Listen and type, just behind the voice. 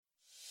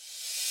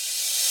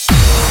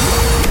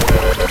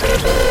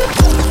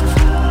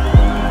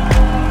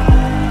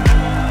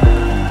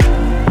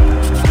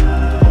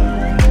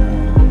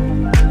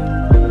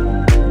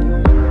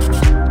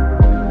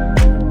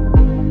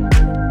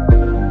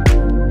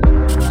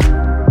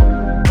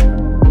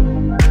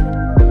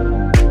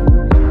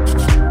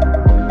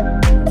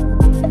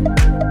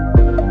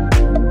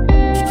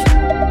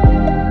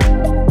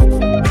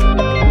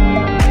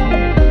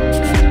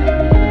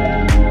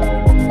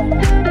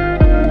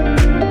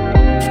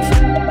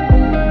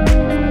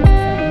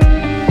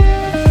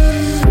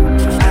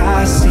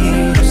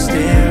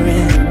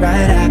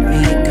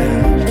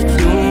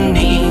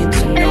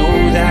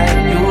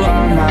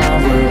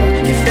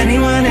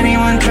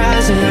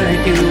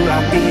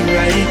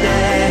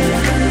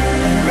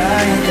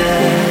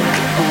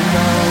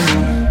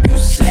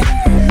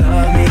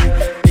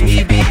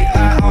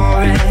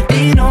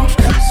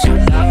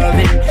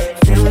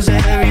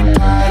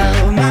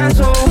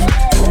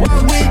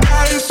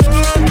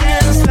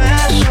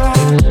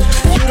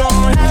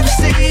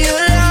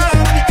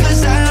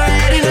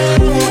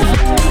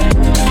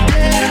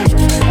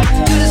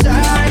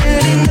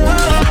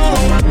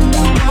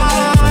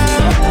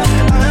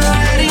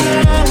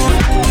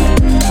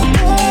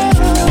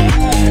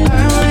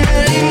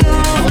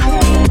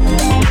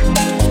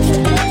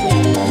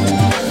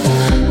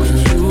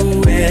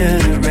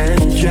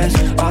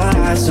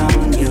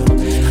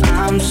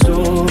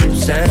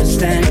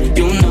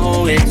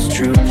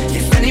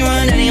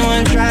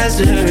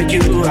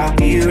I'll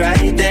be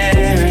right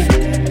there,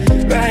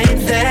 right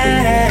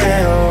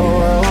there.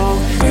 Oh,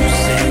 you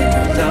say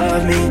you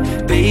love me,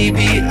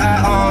 baby, I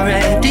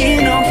already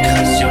know.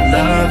 'Cause your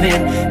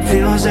loving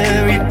fills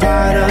every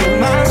part of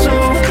my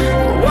soul.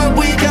 What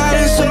we got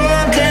is so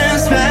damn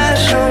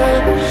special.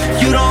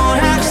 You don't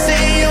have to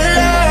say your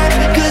love,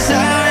 'cause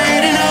I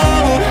already know.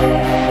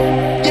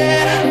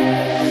 Yeah,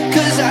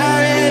 'cause I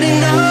already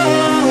know.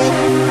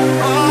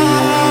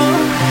 Oh,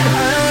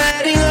 I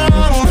already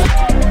know.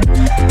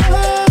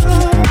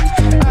 Oh,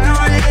 I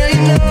already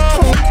know.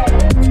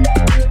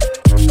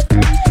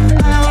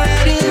 I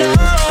already know.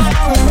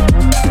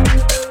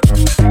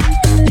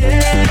 Yeah.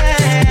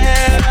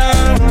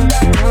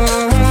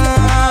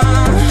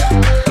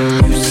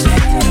 You say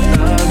you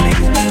love me,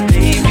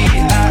 baby,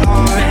 I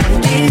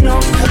already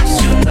know. 'Cause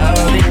your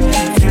loving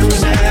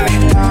fills every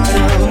part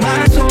of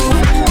my soul.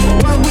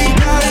 What we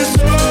got is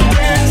so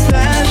damn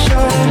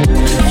special.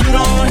 You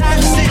don't have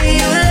to say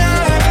your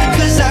love,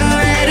 'cause I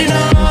already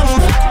know.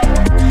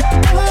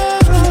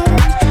 Oh,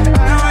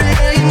 I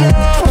already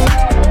know.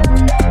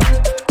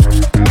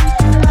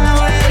 I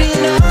already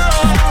know.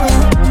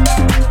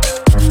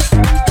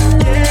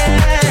 Yeah.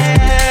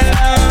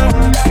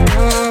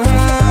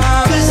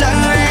 'Cause I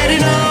already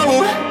know.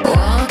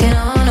 Walking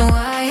on a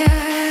wire,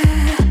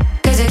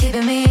 'cause you're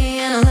keeping me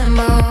in a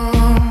limbo.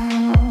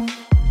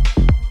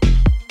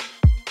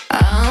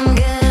 I'm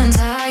getting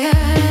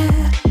tired,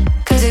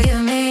 'cause you're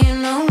giving me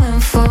no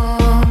info.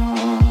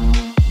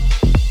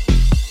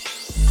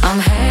 I'm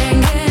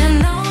hanging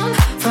on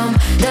from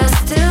dusk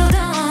till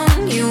dawn.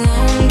 You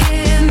won't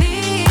give me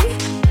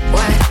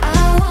what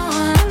I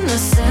want, a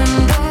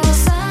simple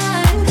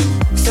sign,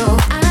 so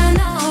I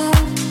know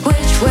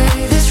which way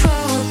this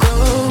road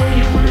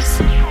goes.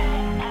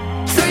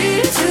 3,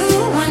 2,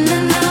 1,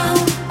 and now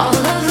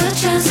all of the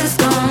chances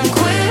gone.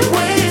 Quit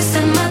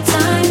wasting my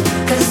time,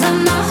 'cause I'm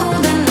not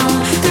holding on.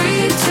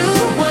 3, 2,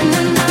 1,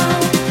 and now,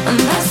 and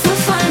that's the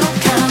final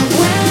count.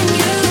 When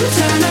you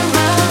turn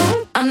around,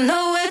 I'm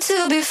nowhere to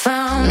be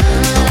found.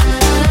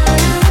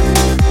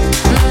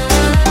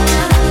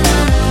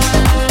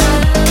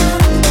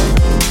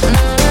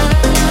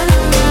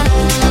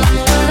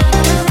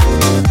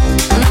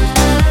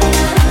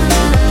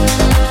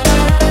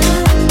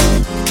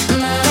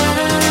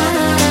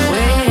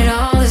 Waited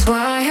all this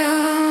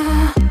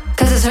while,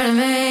 'cause it's hurting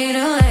me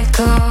to let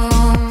go.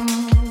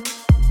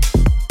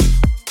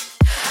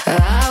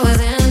 I was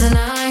in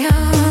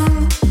denial,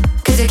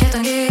 'cause you kept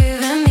on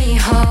giving me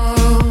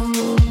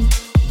hope.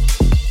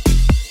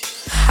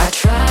 I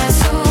tried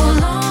so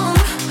long,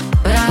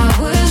 but I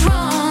was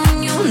wrong.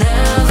 You'll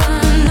never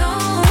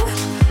know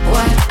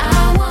what I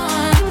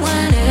want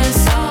when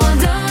it's all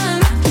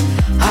done.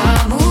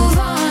 I'll move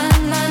on,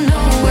 I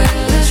know where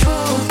this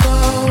road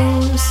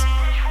goes.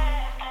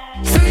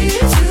 3,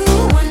 2,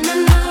 1,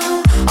 and now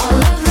all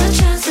of the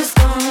chances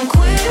gone.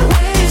 Quit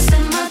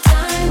wasting my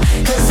time,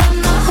 'cause I'm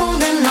not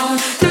holding on.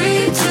 3,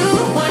 2,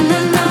 1,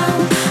 and now,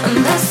 and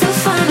that's the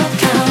final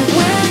count.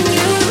 When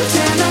you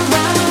turn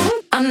around,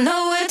 I'm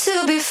nowhere to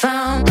be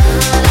found.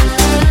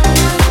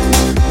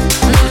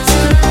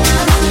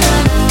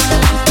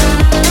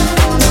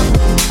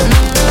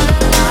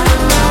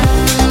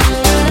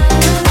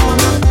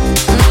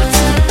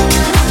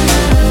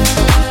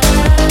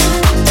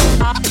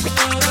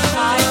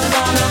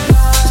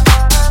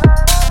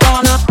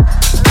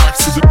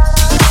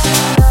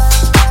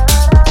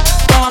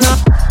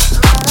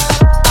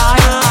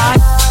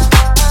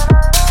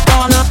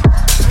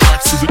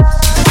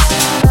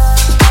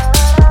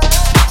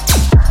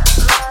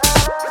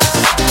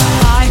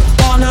 I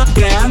wanna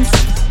dance,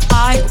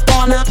 I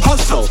wanna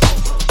hustle,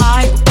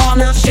 I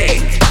wanna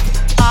shake,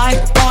 I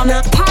wanna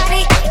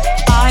party,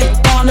 I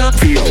wanna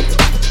feel,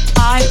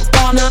 I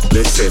wanna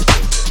listen,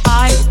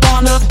 I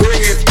wanna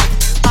bring it,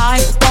 I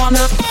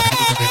wanna,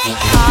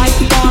 I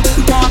want.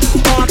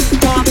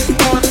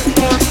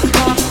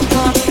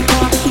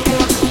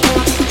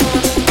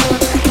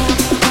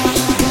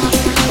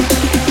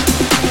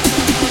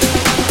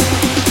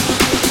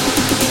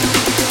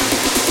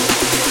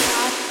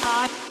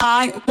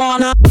 I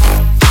wanna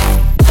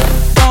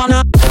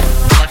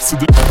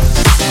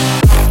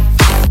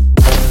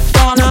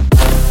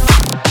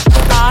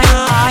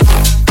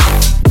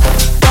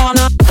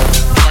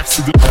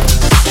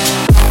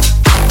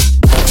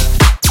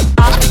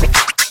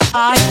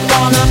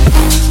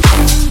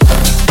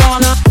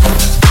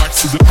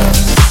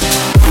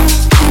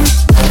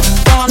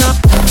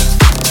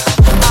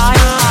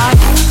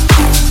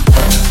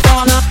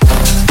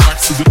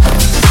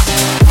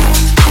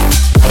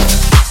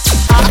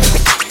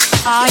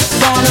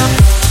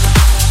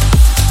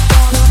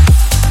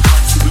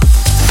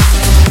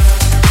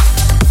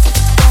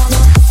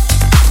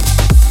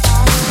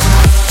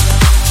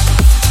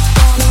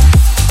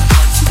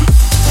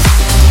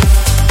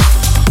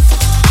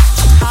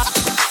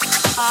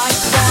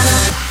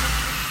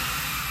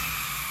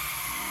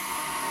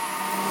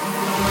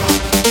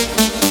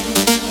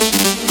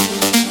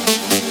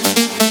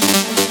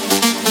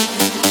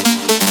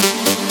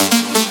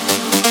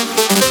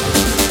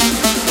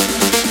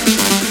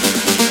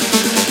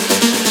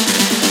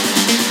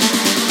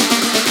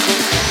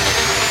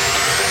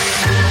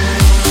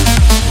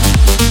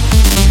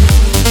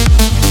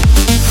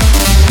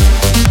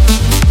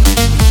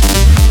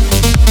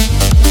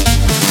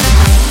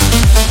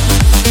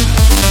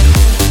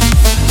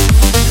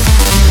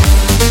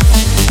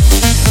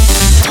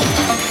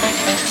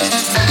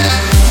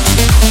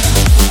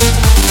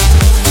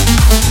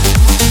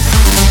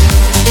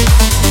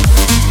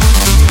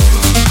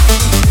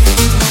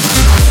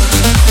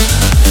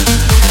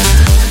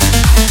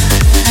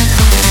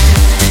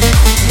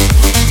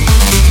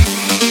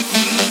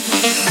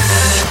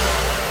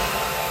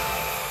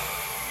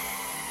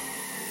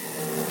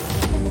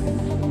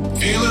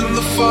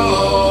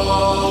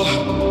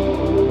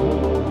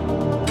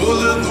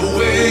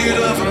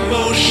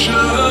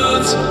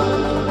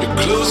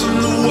closing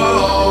the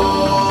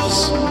walls,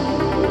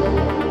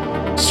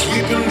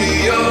 sweeping me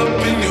up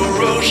in your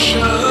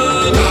ocean.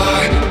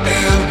 I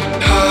am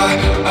high,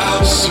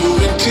 I'm so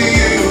into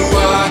you.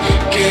 I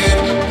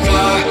can't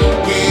fly,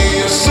 we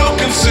are so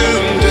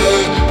consumed.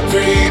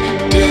 Every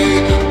day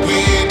we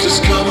just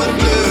come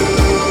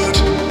unglued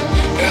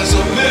as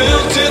I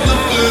melt in the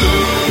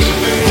mood.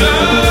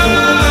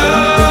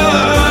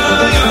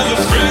 And I'm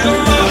afraid of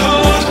my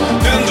heart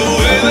and the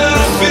way that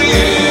I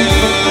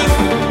feel.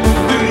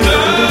 And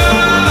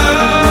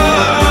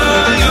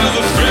I'm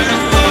afraid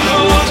of my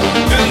heart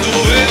and the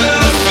way that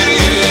I feel.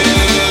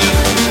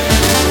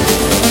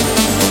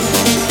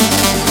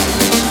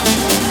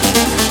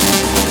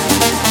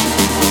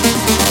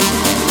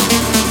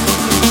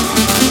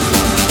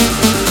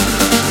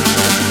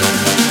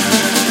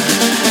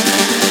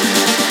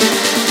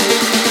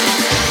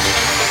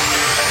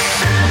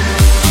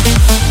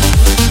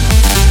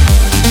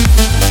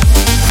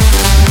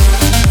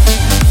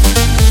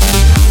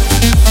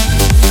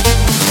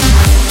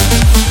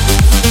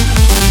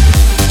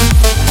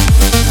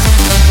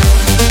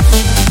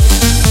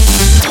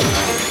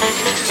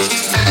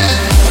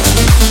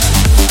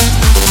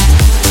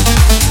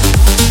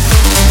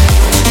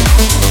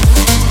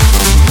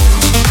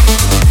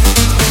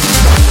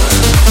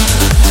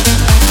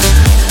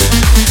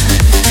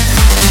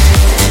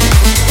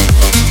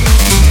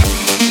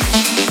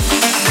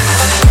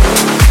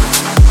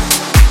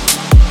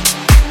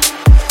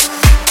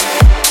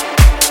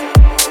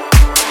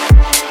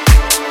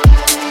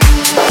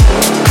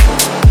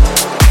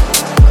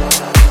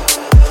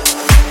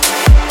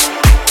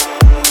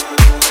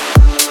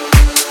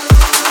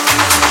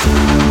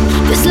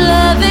 This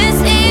love is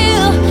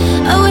ill.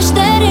 I wish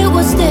that it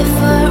was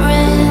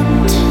different.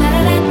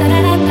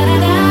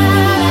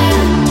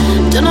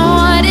 Don't know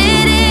what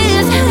it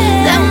is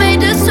that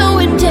made us so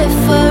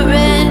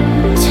indifferent.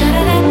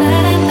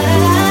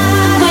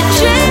 We're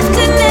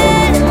drifting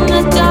in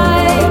the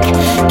dark.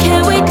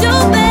 Can we do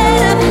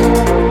better?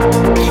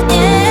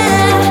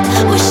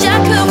 Yeah. Wish I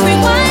could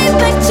rewind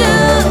back to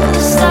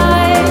the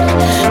start.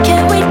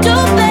 Can we do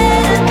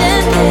better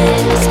than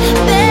this?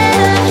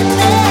 Better,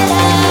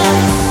 better.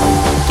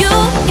 You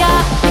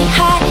got me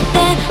high,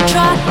 then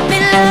drop me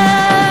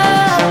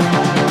low.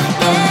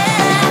 Yeah.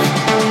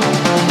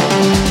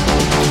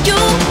 You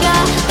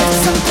got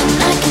something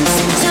I can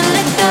seem to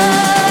let go.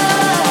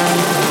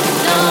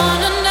 No,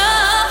 no, no.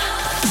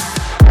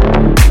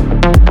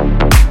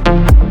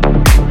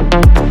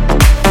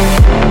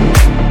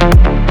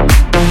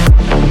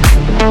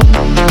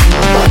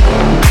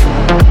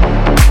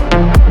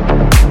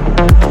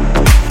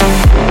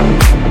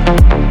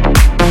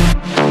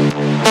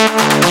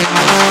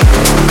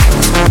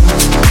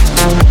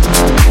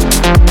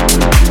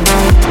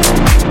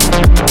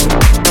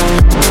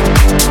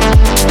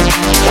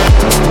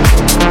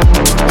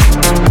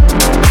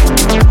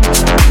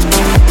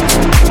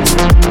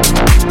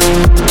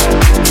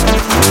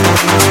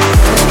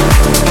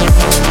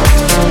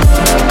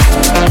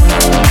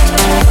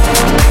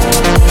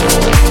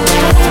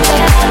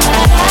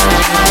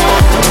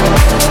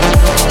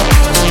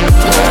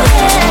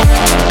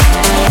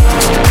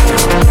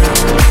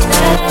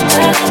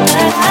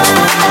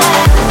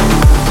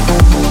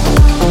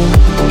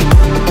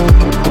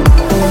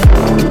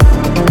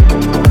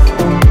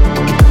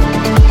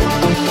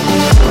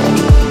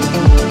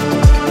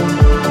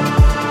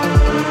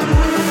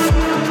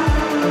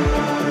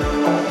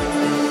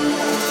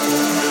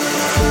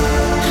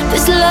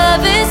 This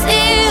love is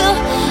ill.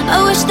 I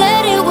wish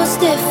that it was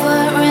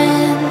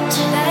different.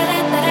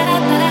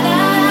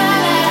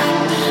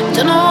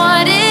 Don't know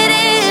what it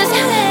is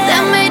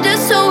that made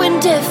us so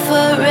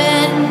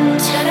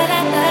indifferent.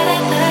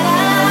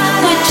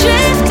 We're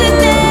drifting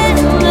in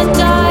the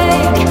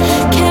dark.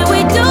 Can we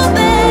do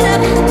better?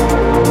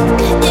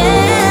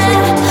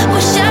 Yeah.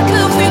 Wish I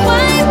could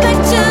rewind back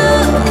to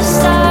the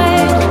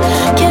start.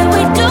 Can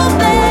we do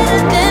better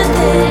than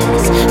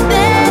this?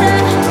 Better,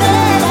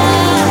 better.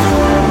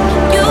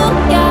 You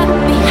got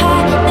me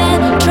high,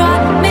 then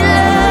drop me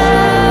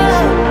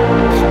low.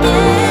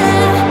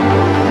 Yeah.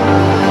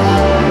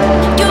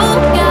 You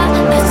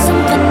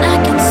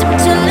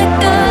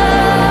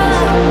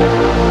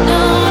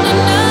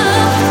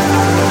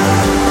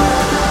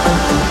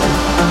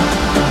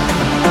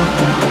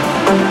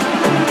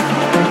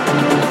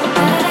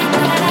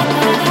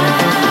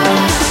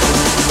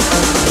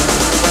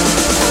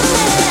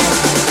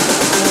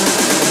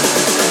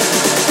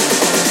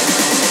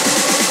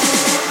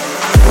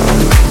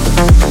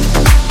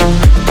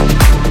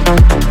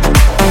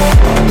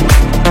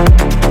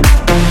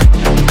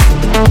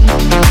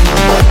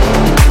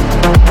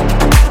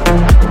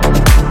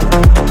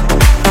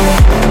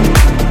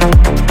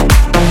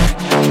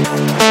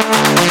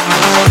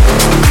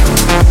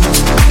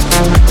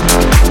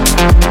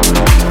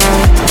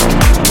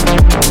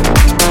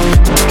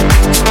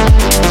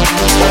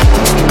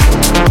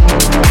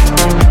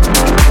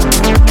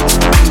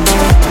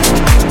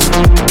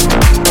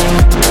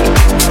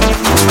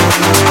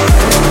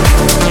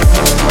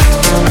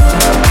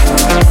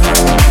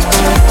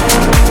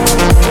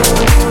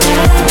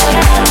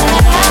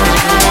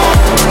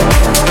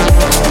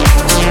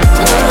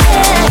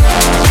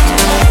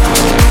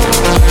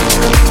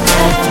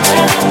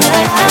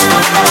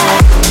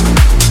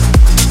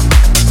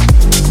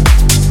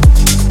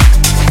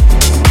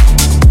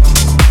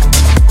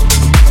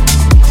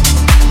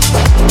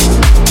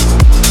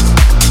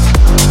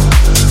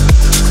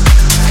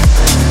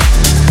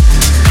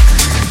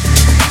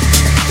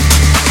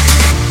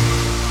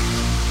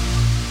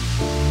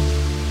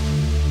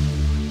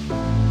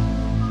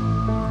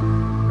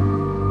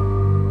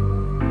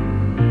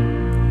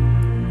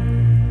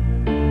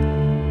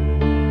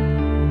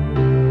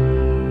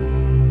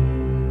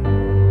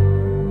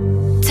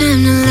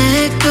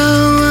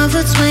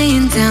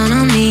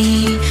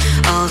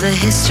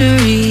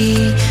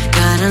history.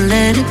 Gotta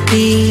let it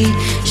be.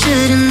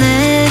 Shouldn't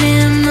let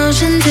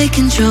emotion take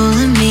control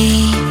of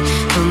me.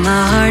 Put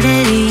my heart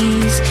at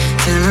ease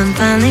till I'm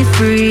finally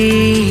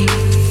free.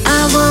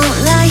 I won't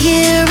lie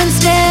here and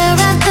stare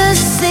at the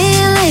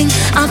ceiling.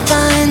 I'll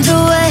find a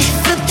way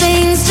for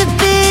things to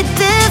be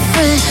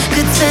different.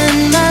 Could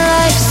spend my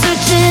life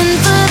searching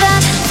for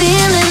that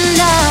feeling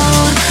now.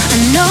 I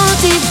know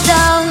deep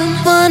down,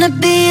 wanna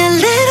be a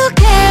little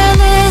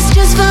careless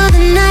just for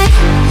the night.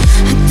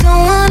 I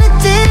don't wanna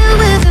deal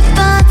with the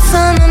thoughts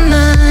on my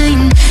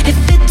mind. If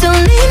it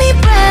don't leave me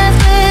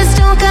breathless,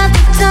 don't got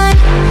the time.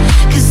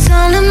 Cause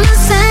all of my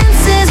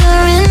senses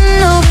are in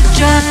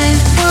overdrive.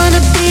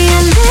 Wanna be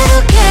a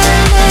little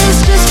careless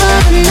just for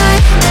the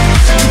night.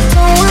 I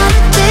don't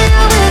wanna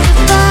deal with the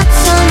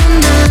thoughts on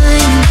my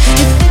mind.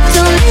 If it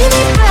don't leave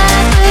me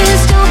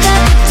breathless, don't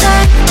got the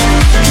time.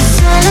 Cause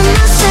all of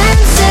my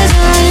senses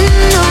are in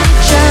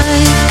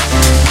overdrive.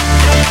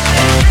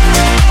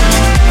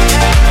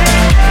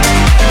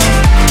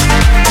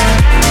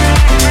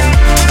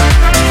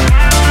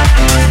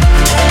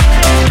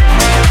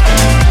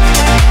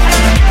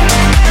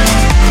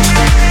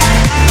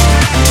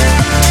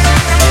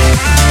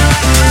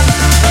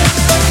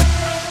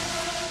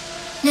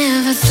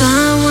 Never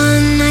thought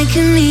one night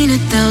could mean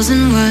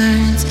 1,000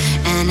 words,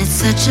 and it's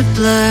such a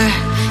blur.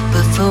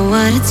 But for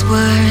what it's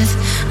worth,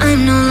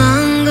 I'm no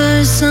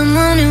longer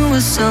someone who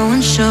was so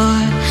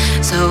unsure.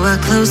 So I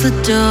close the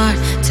door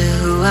to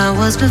who I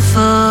was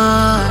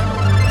before.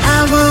 I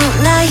won't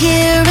lie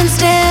here and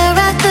stare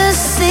at the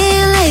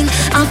ceiling.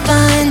 I'll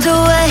find a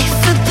way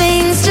for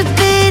things to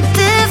be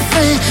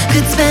different.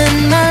 Could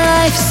spend my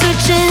life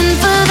searching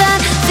for that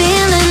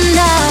feeling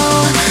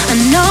now. I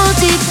know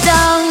deep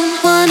down,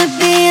 wanna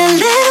be a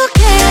little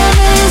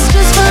careless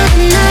just for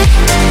the night.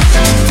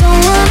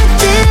 Don't wanna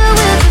deal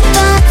with the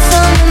thoughts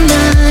on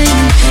my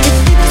mind. If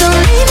it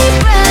don't leave me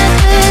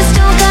breathless,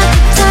 don't got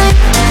the time.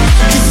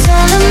 Cause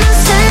all of my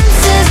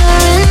senses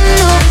are in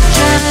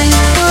overdrive.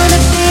 Wanna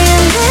be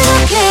a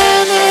little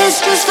careless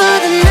just for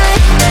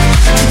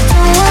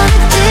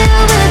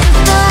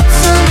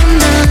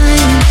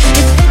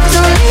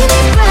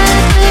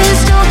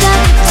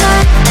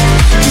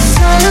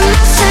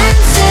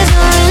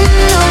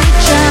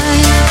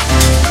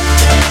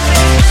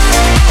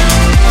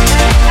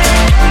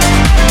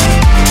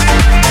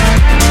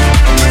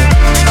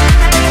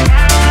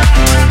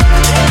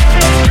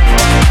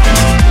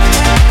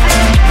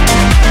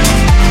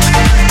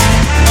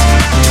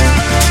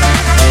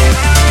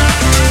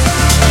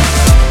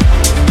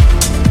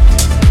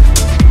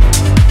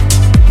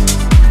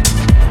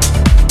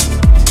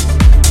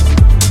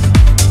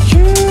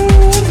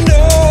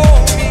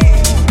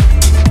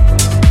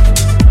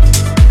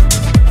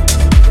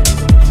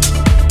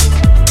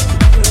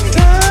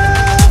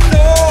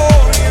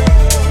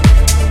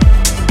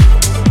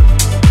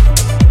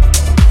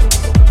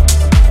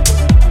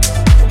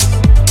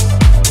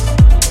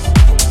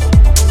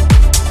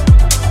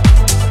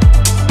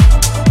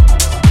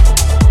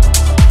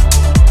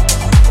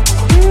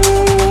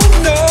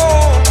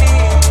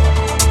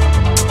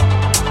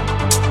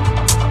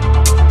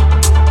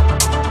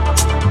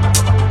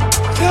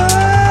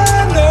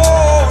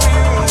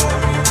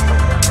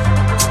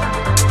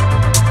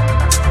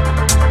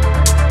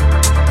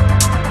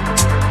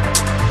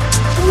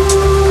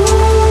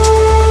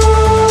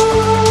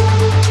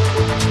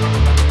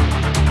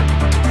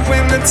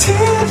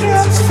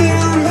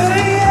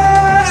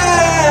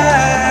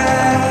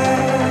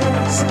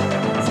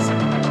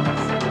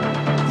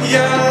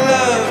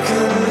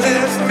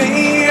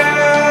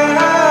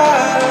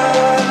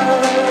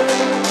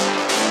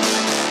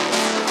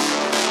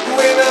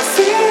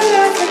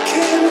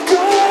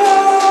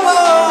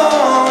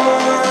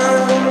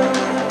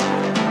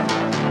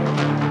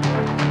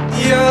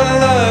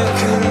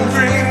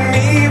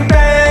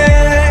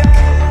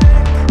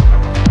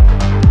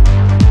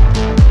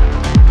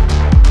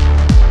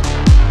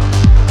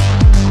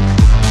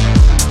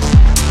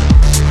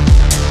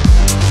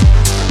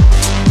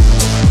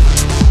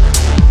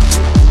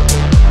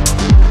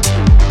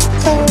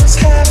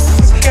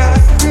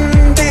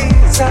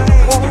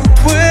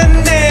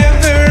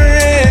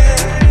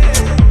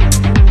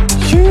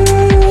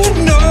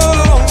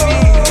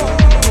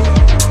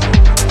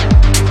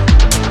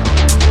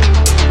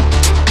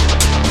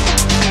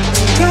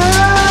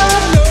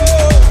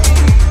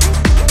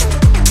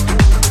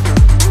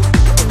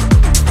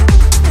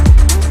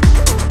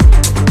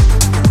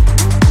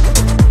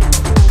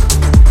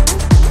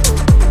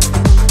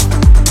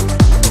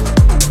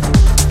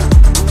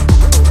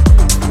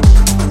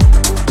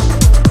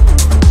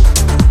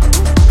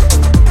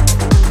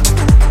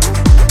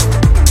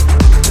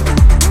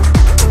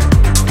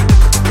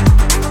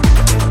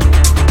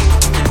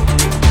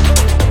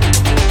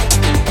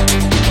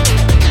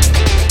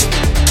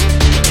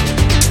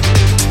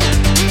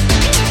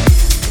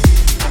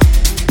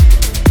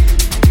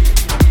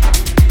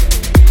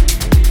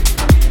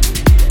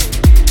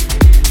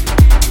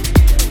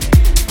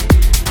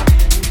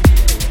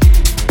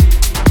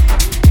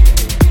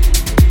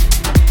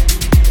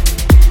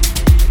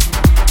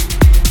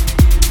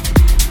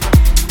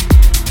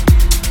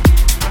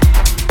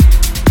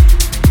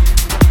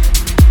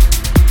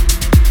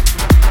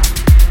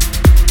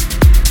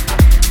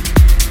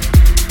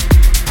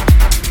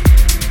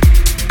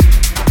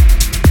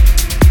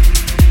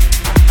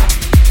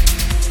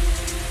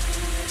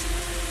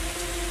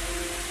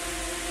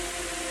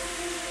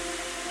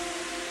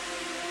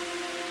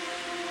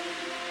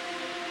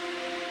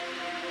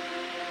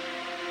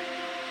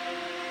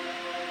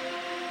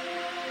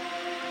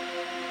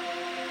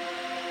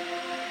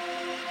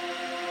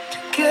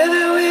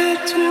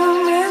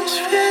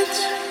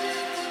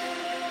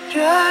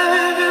drive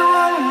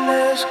everyone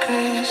else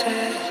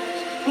crazy.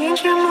 Need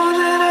you more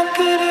than I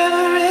could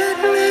ever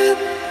admit.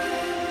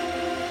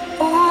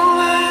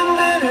 Oh, I am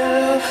better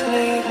off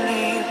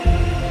lately.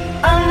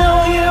 I know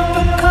you've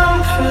become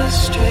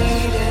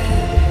frustrated.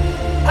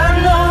 I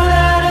know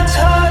that it's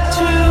hard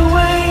to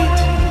wait.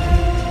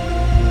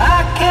 I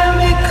can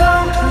be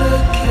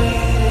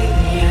complicated,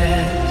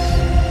 yes.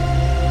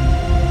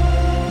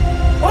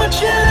 Want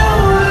you to know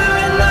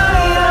every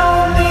night I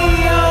will be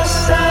your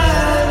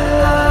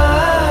satellite.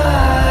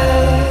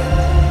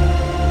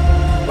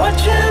 Want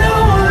you to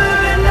know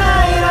every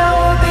night I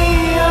will be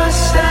your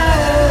satellite.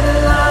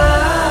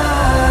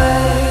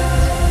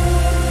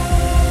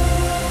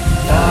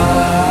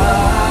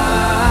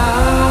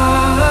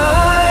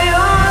 By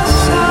your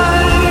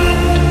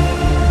side.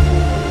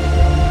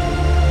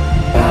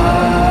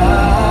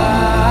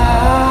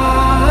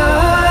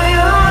 By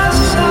your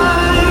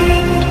side.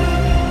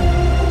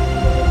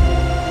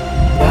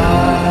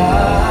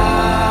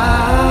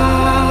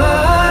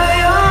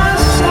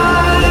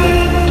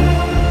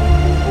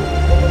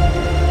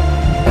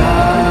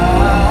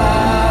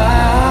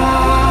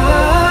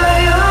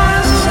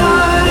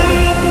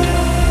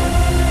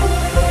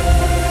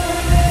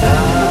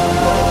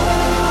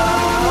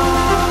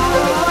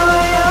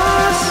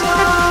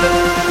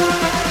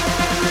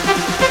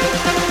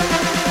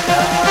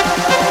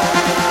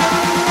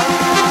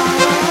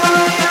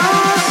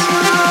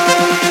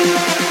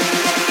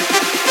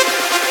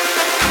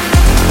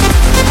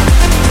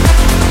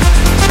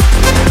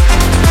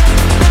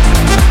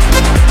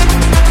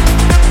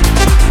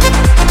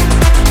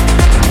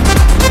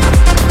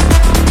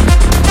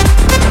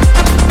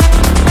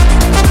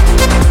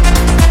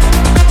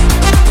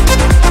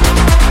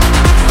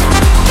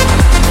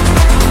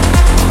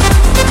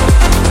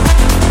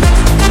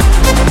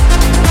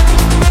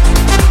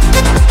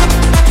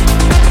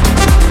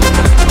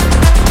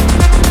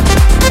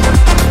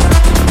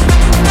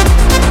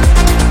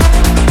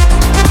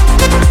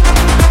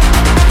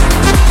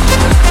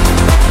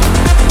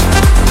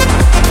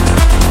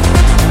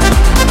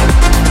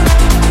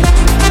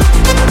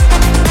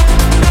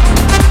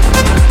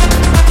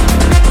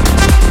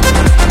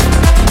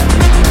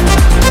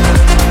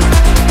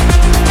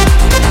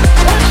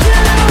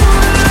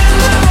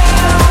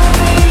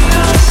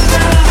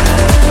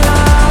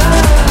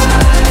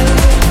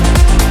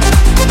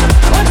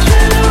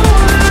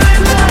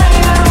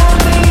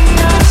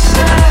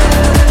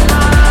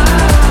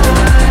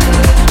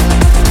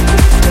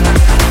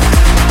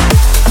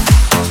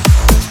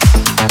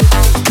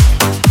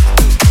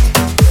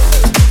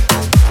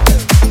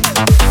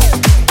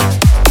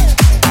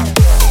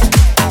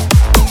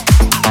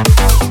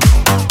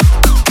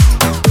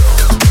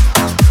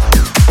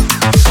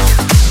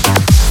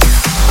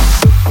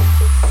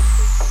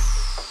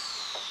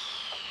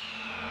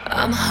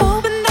 I'm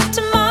hoping that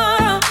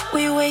tomorrow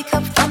we wake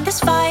up from this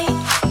fight.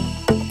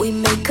 We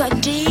make our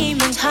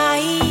demons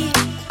hide.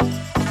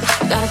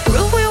 Gotta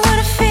prove we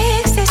wanna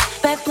fix this.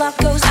 Back block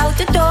goes out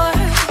the door.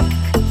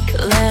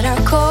 Let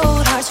our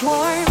cold hearts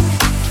warm.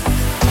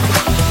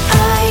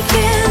 I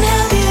can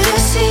help you to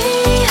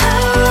see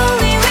how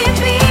lonely we'd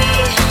be.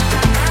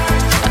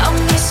 I'll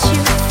miss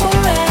you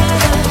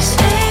forever.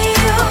 Say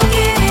you'll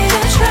give it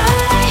a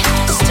try.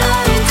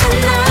 Starting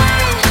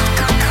tonight,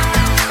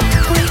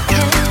 we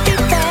can be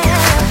better.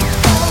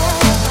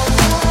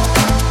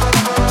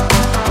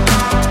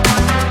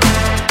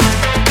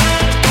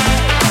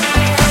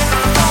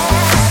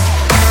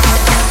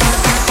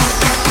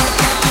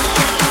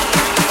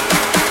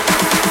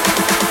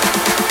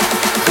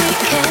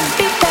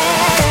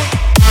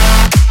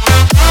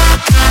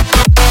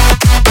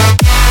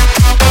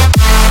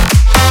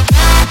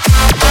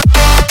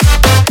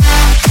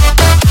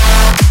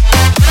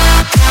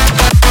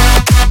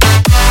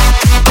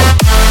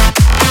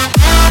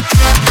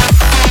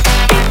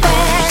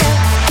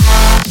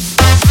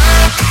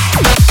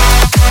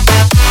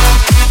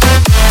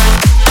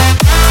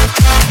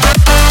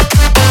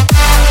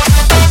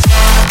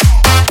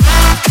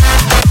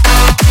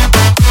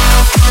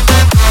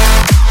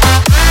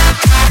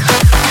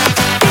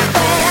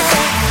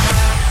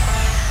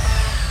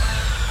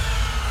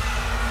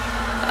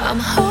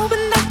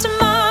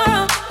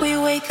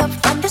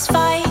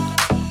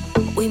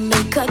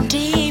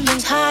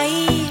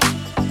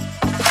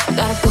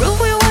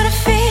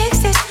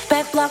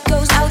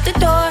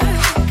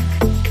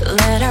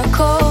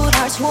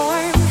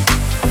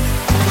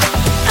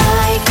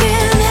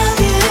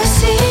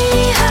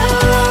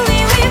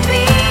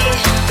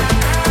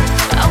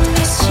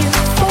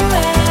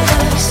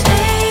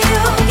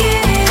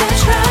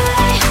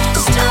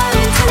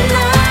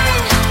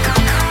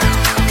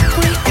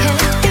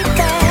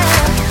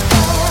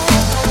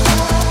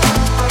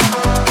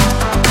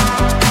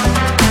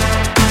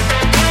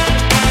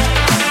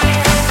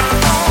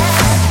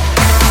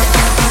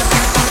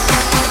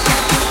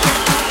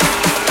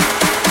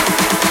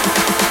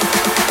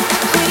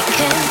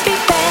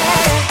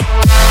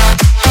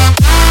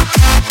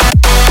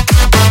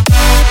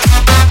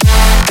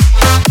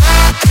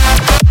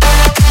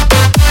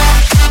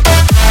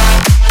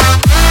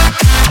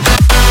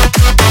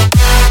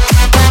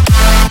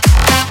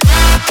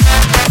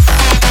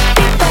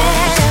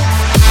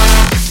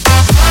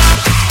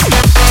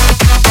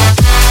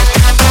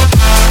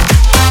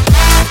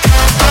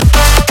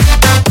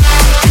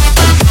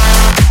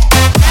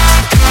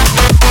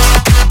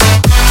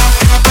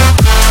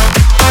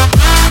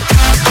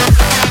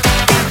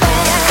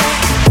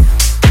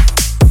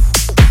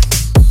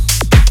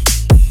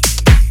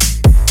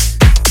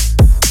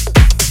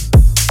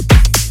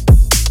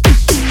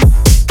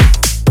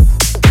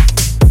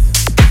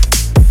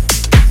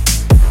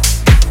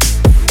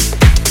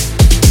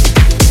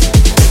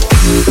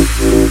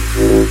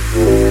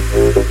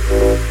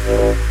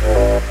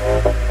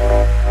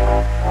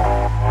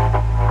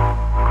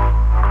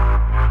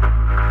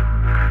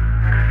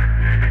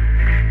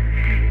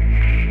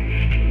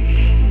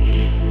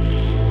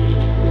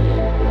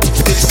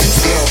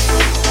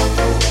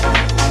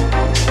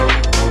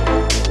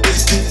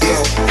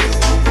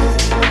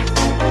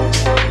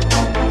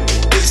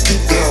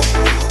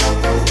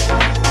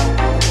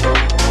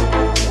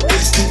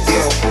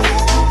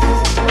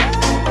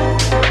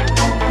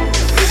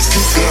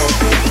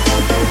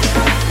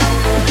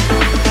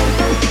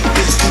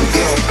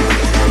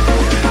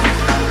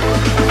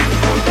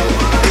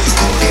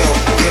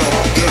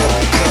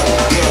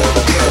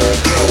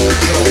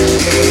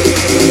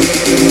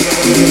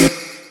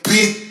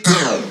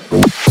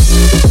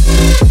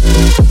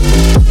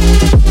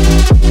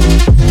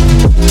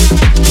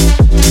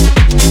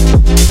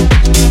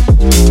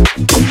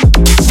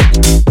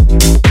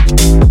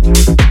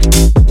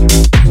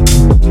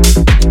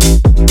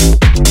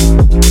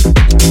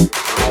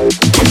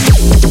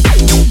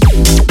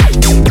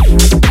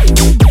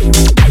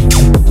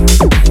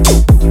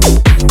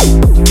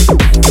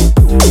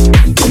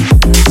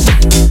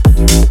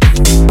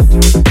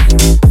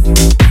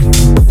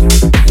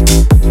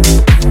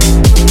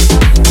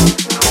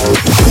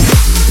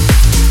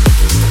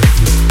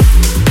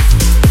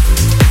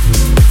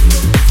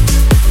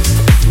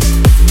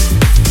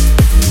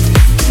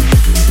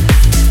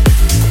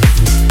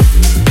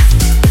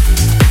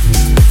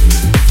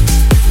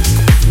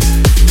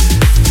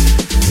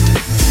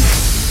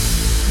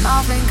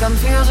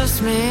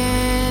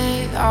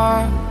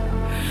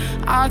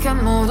 I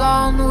can move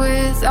on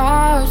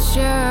without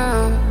you.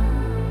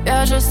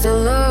 You're just a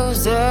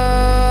loser.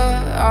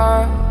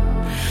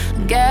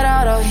 Get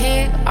out of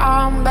here,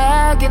 I'm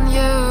begging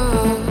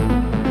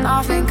you.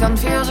 Nothing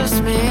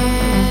confuses me.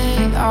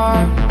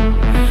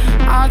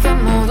 I can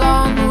move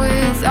on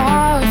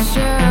without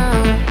you.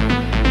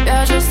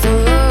 You're just a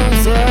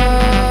loser.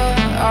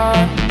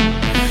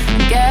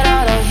 Get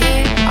out of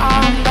here,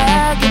 I'm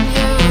begging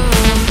you.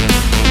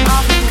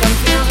 Nothing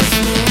confuses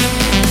me.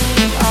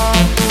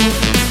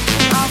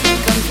 Nothing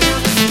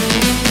confuses me.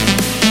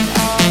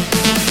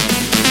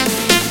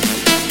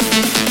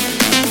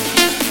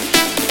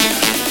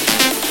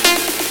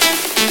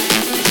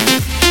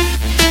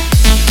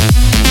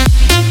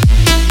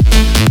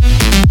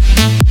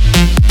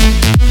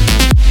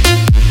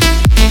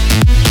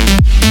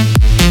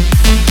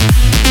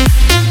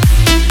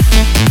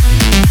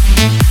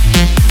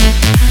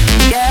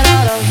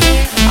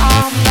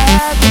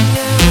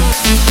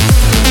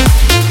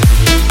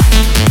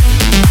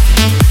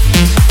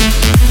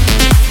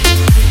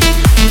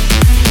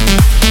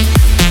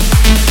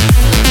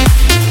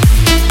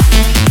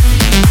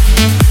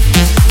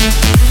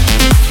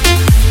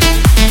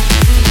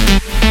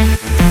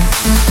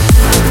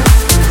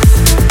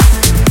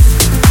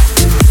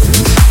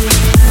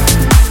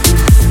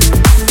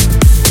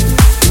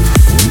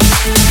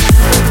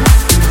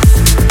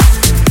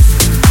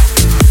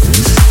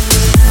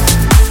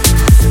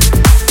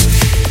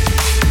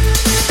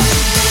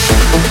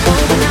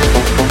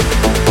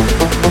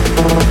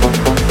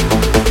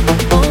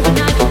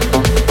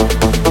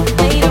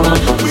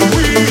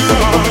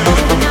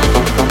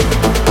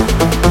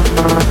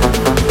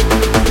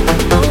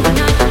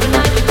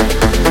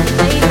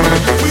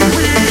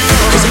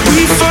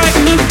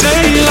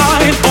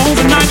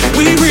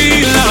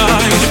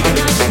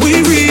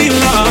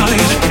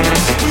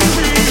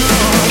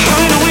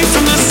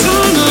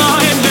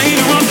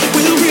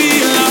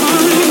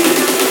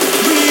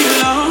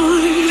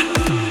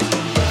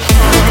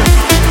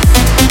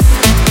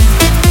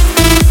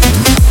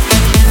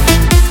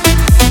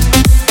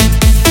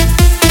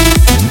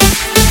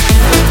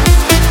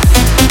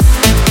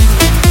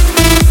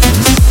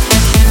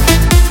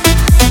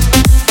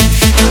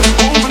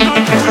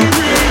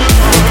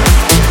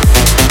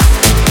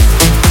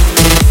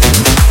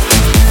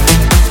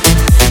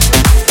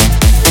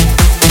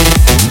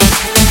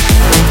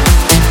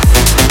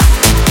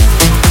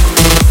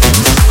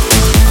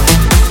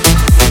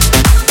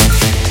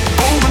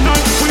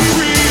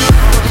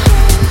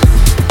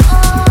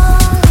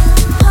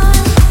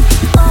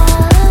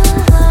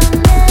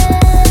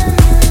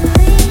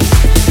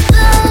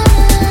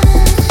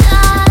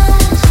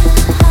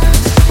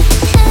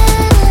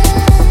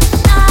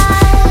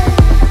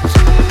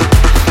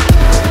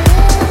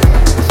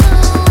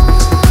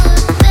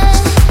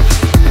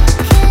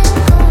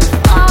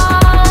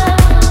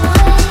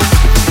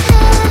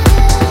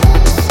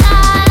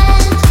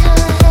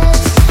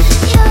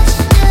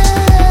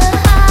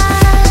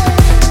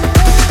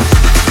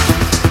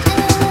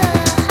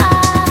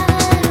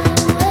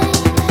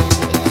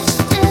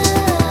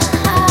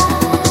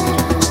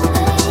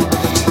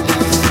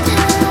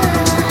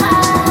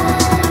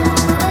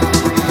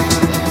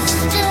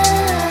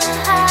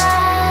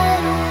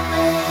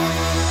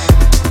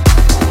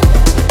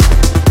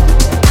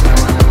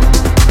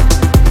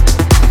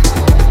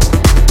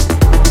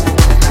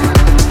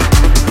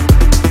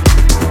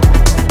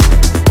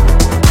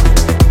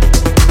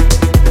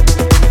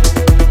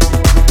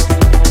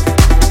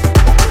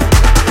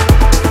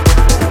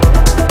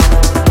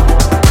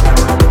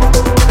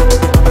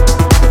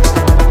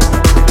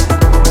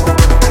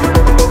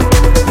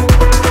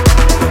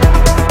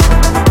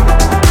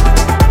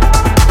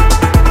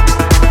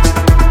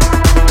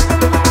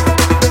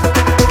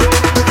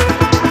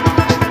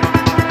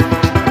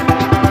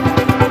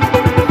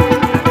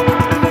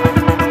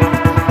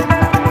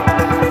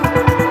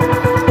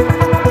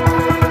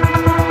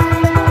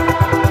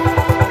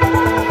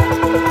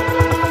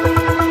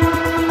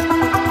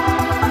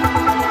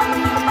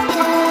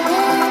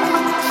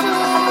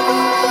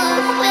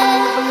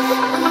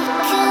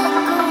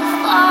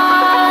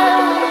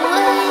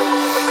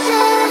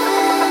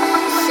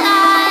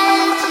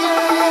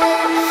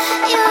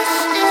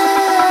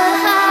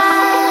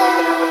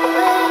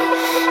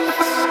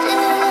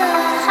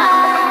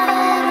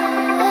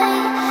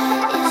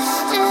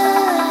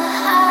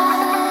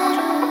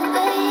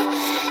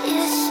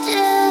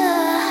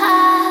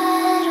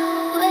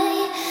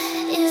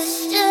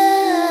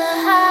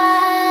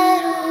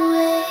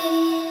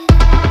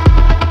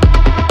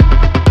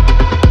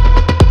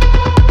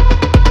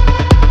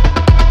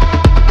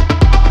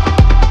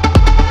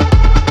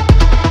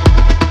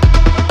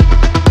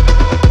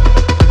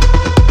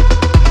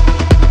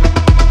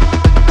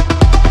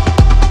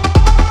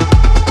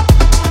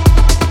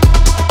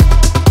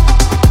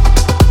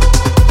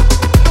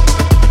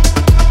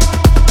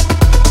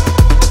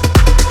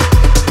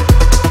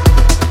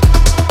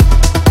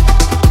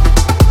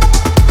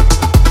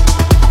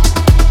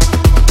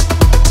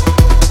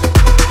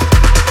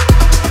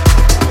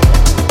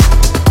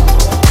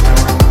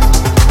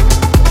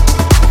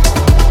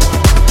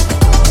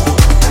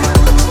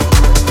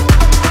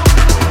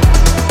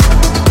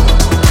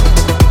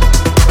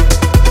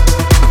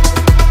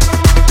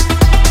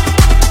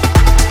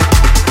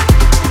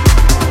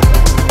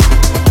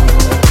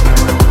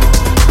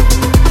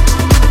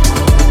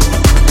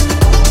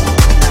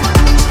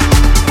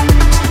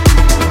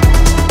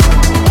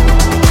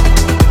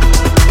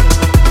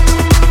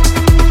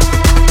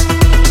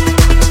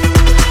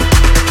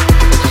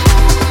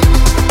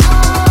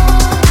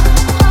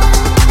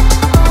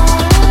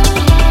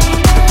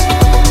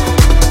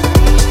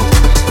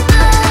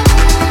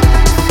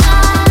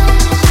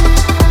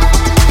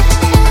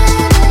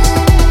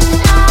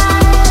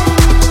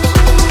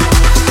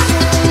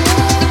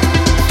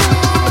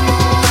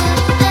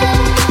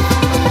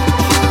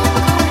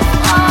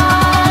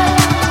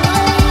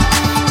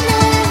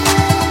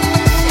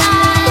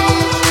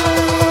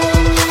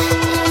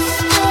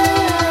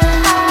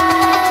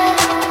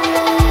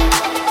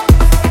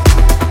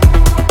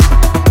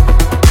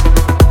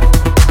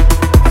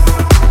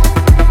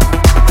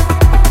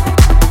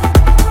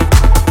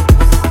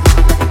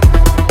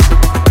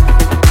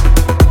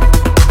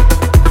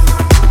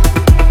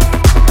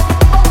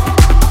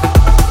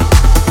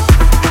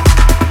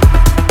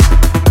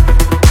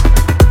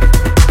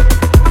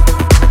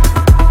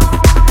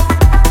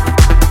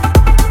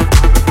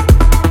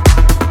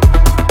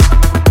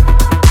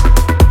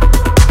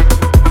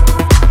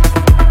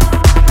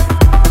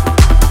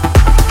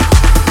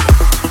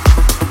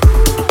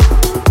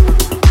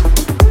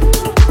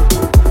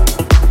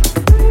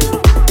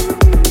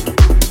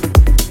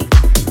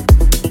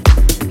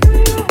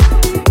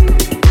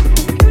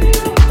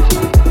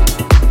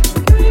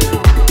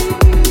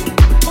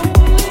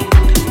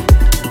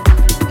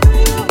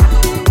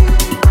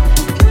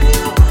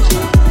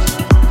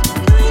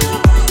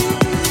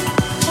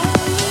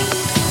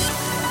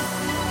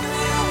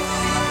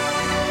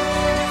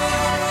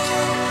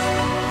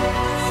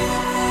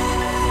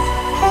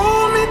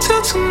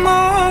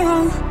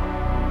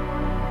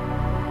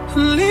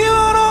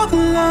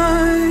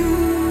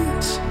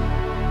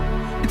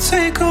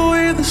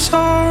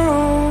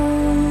 sorrow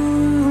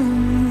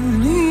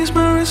and ease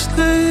my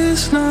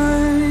restless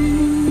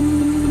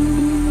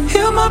night.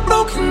 Heal my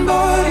broken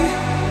body,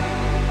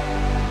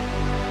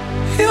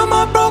 heal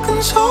my broken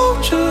soul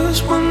just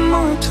one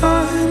more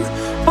time.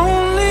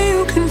 Only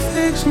you can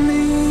fix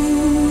me.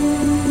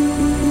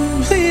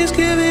 Please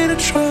give it a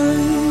try.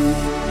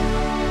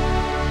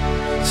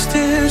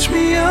 Stitch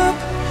me up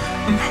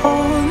and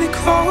hold me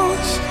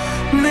close.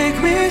 Make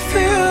me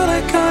feel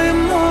like I am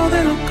more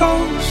than a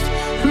ghost.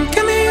 And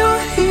give me your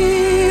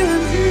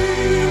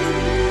healing.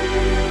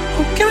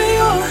 Oh, give me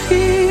your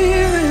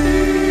healing.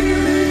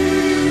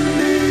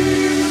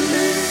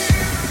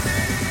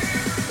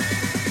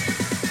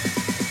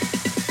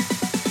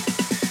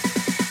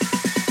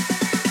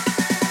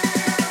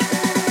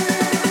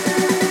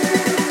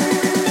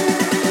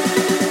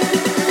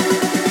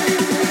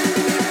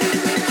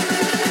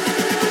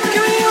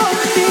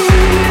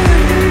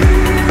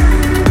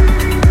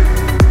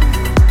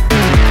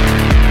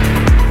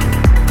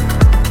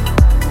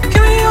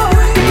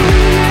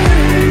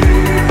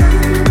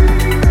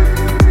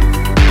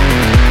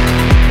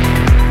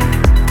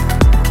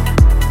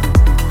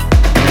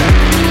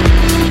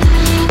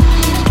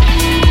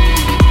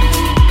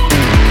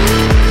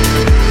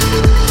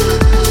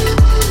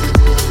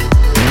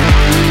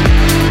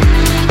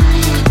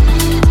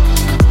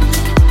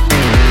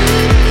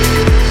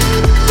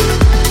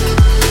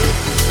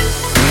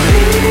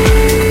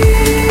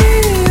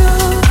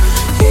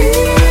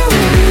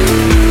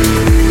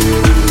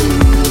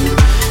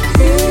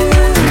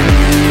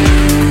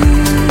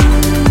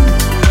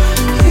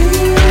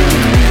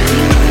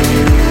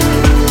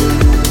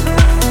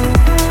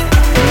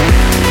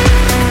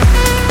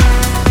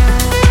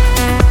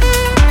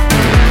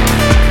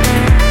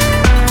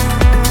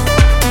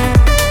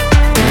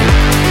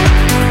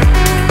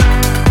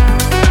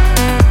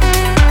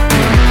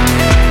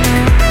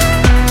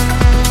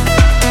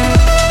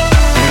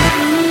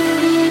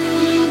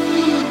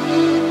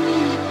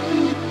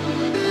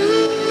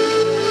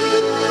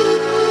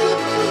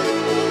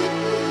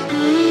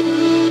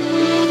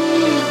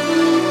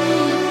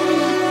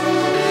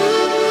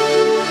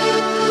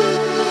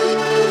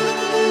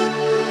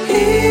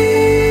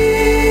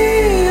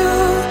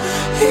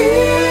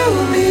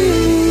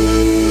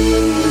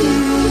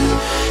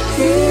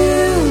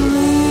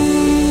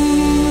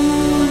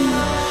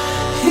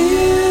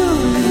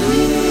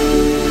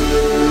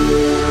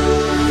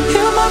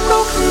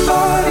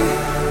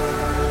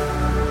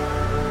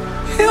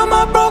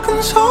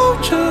 Soul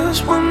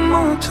just one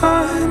more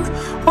time.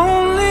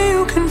 Only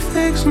you can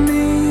fix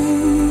me.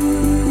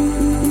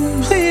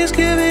 Please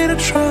give it a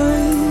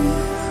try.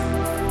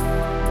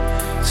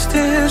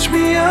 Stitch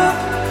me up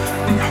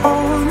and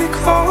hold me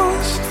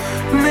close.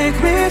 Make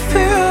me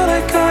feel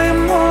like I am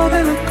more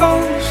than a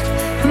ghost.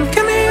 And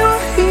give me your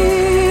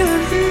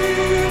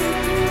healing.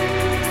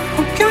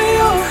 Oh, give me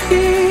your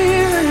healing.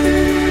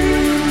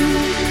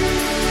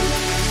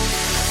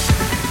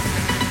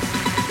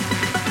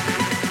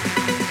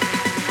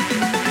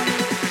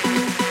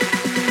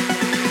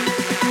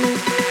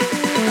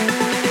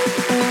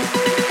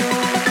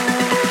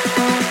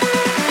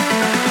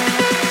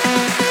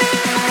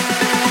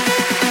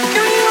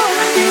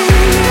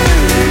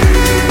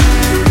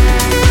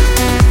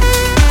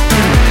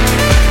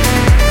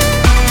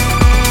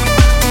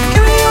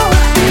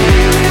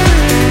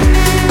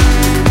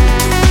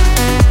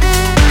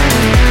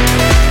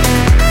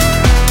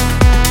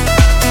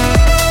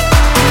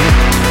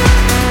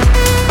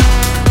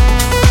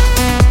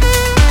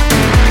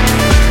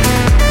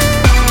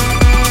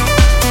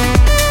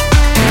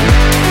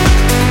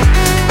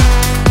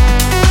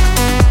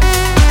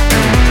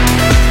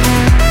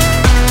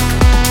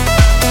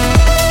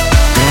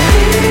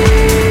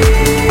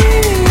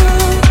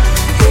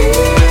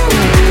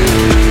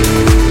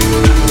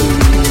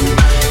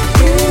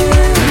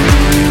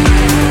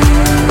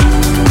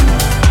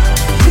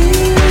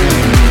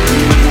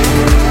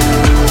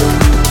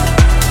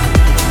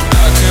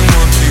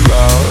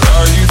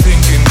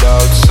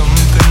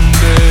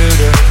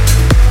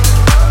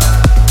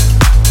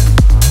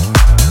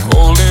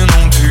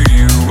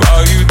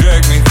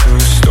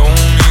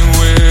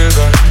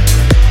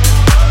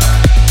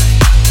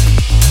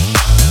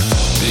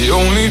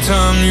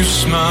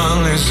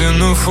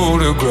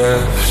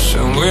 Photographs,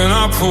 and when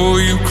I pull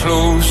you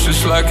close,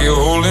 it's like you're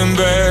holding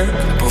back.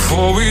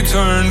 Before we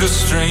turn to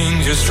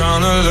strangers,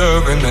 trying to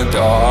love in the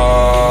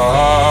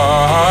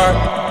dark.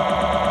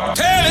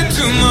 Tell it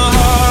to my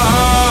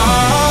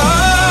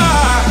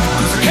heart,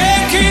 'cause I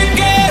can't keep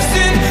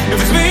guessing if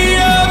it's me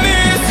you're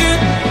missing.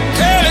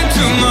 Tell it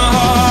to my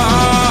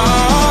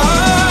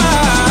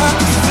heart.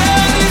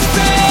 Tell it, it's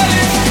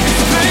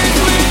a place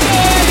we're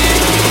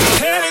getting.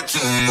 Tell it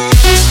to my heart. Tell it to my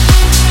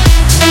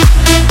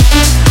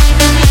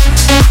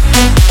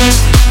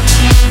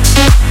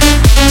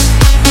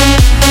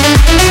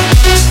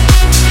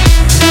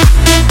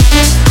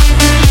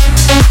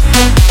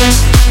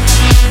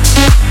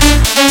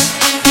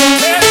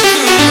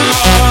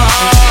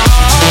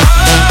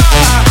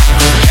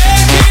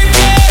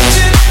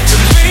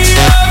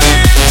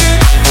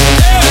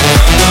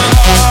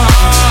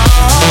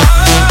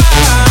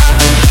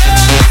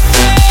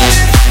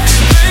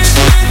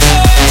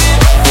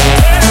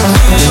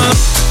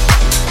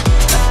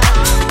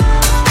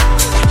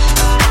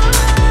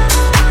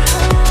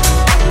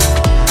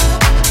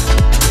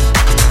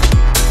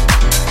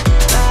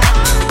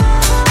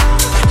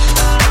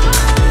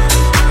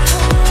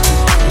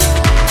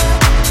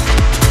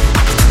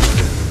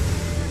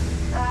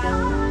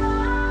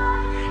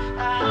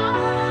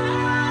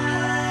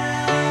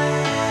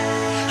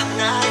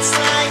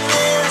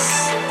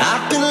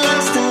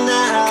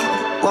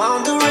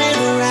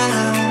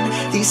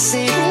we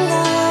see the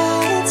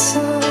lights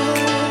on.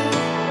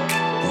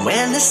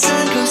 When the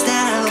sun goes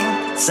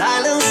down,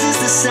 silence is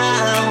the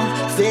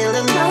sound,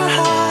 filling my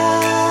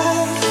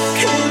heart.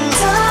 And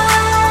I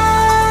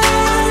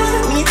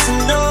need to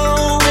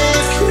know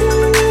if you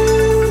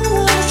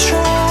wanna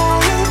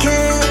try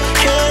again,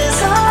 'cause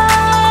I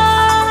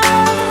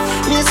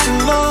need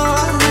some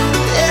more.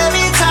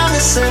 Every time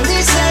the sun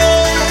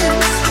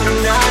descends,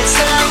 nights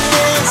like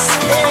this,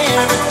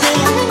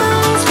 everything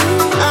reminds me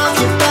of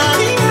your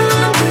body.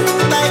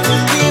 Like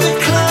when we were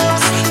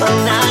close, on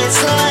nights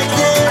like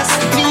this,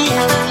 me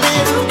and a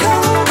little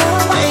cold,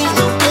 ain't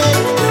no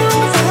getting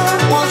over.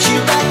 Want you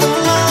back the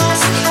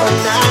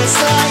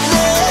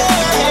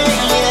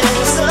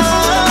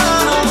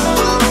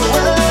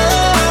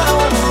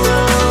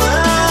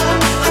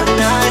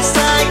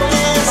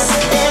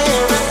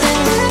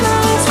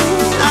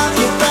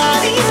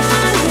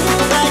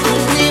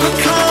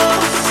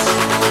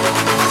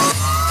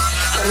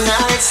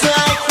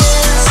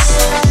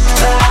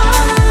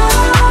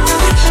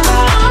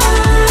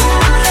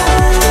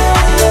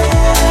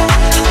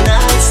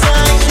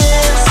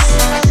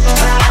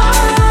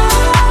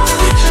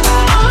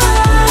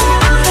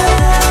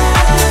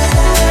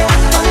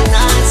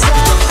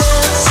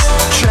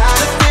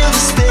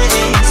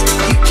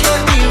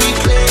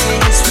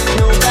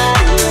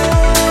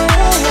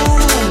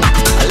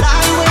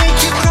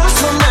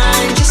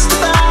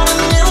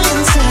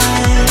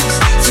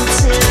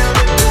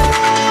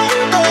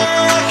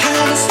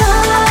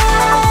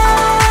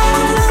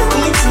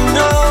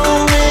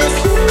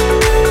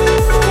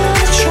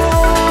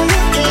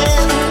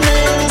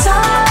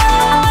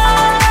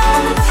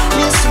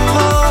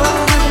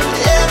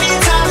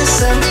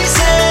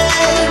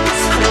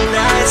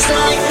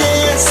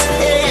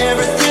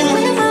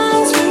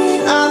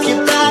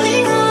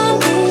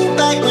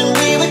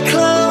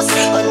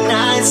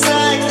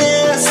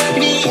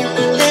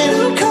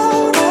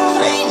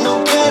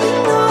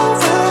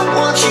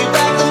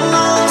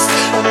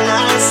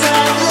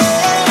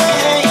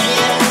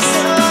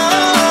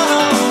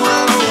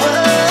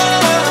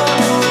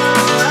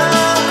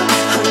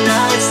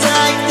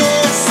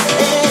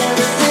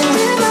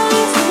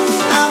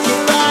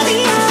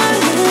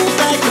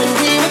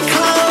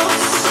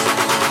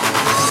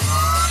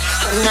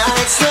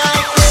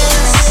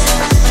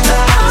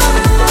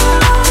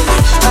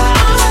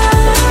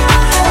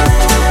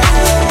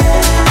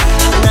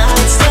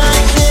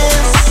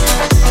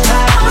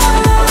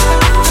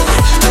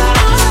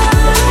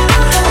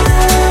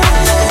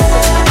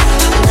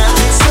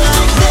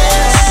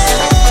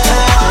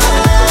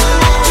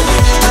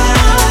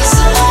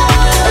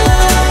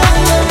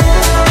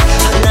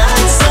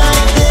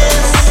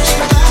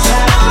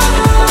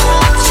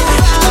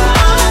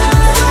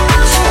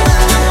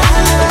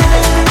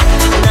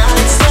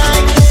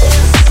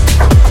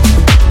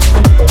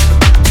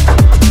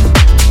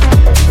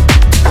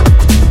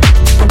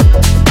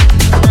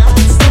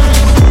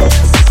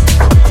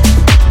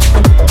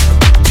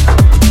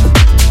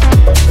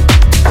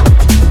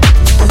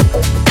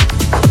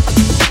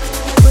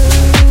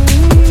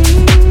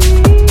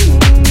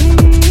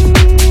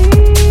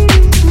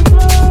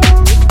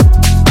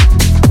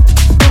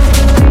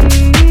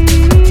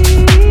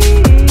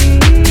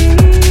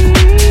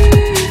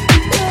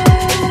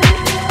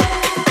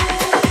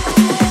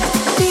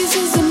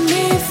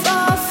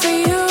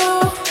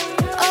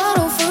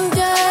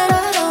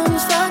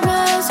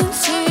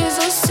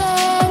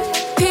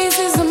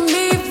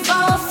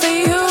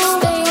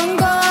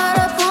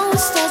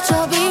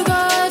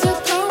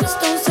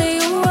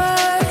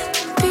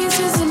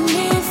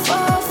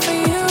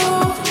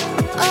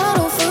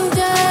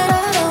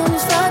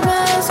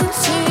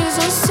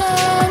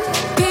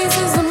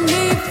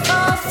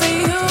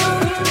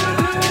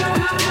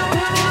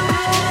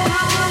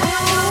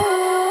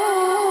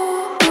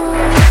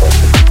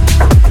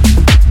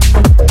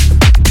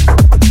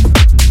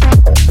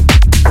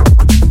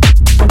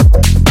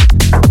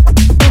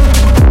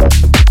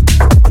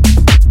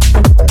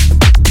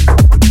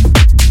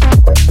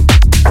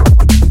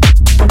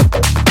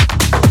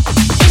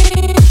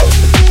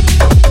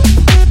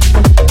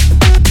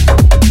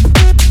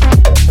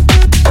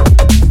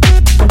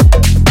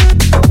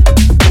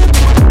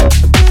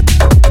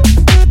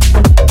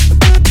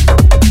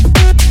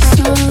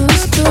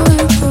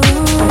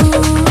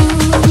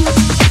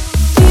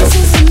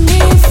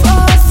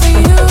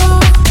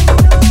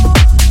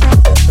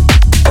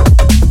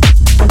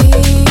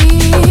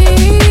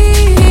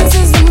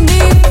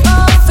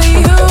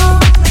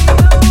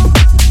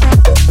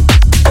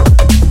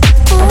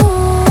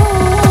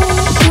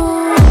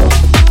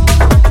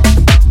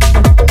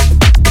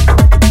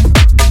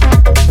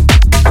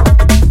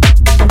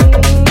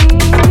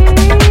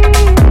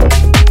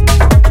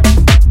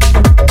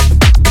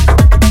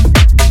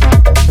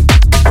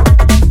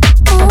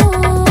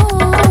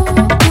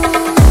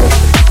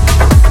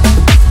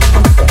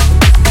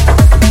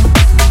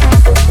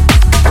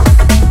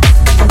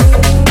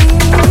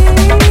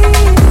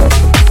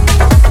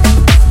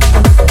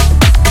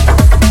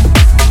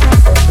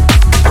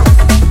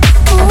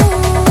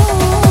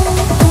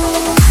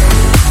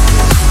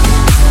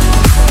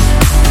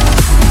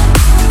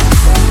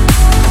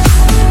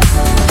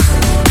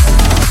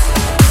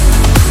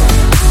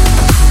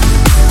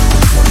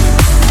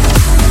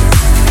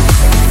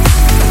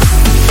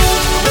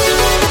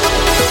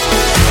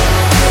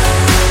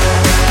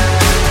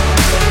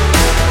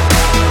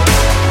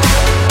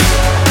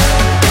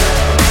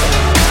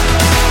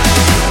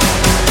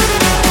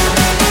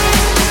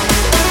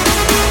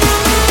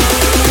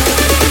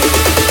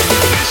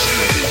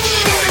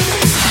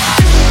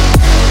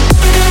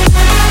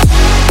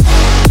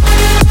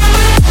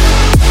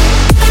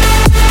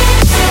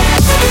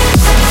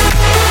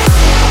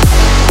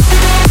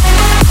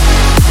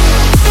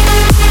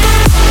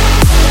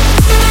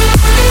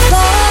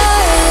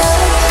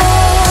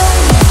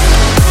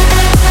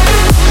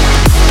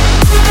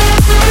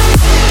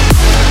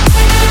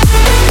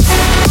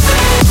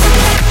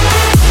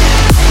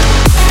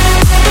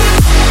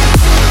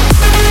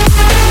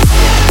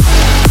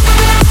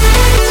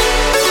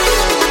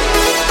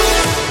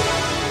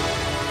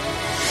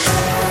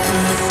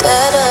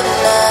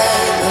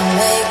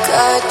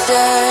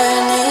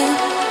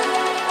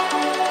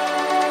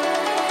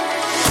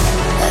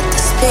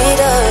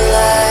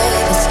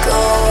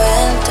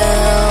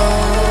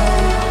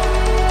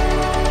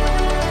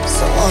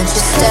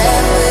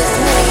stand with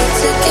me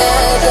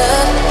together.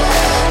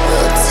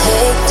 We'll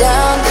take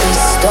down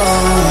this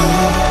storm.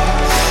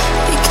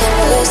 We can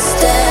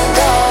withstand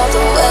all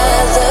the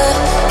weather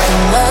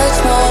and much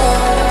more.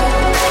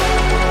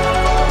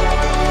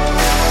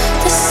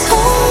 There's so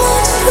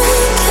much we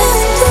can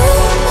do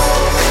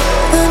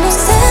when we're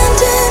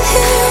standing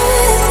here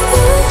with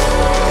you.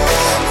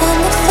 And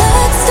the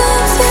flags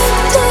of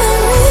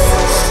victory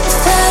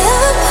fly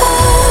up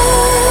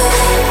high,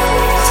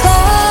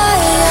 fly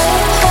up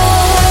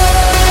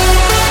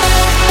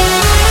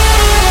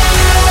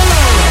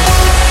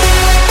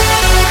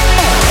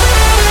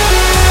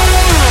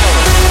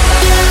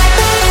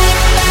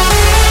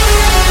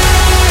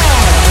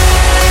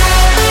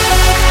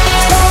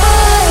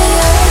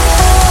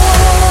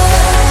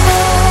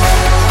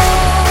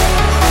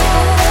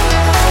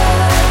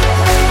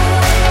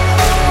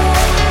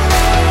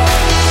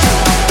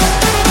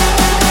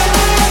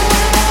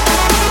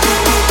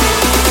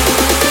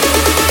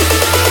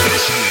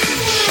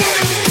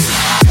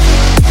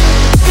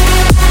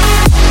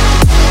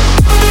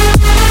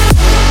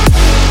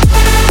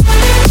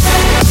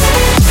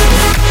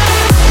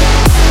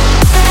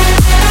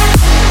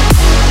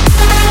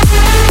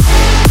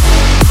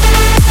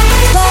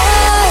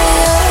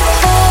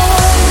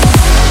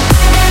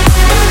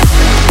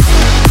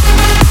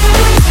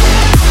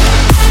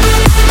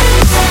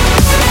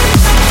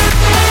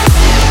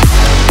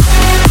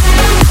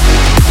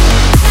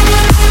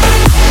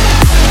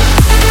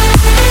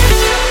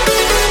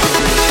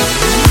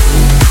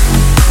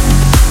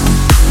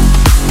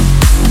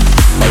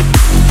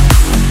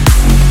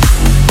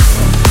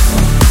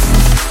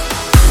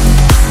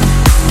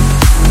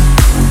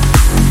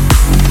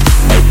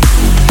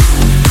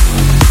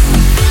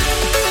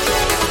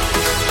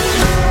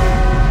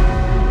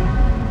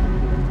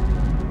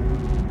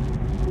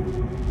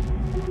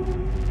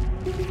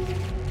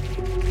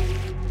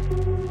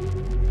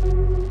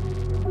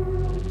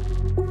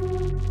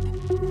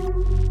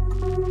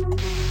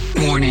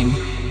Warning.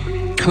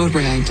 Code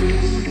red.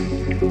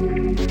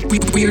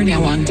 We are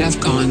now on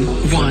DEFCON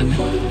 1.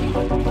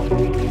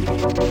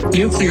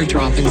 Nuclear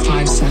drop in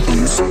 5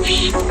 seconds. 5,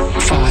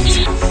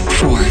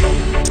 4,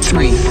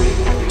 3,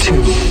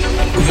 2,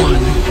 1.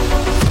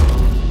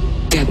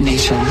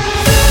 Detonation.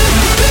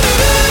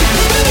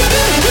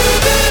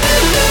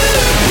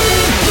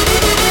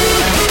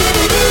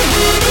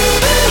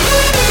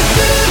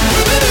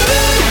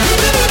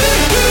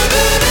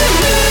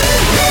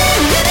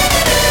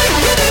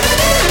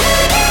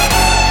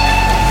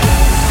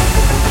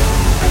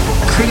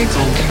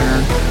 Critical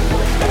error.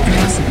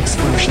 Massive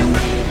explosion.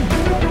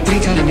 We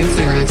got a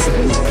nuclear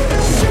accident.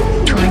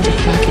 Trying to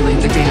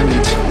calculate the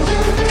damage.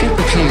 Get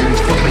prepared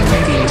for high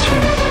radiation.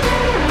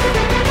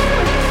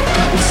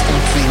 Buttons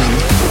stop feeling.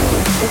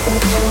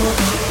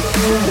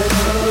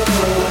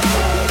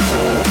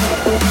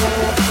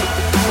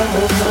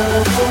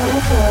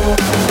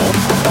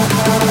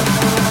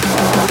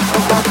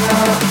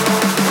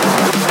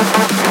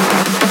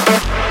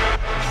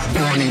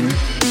 Warning.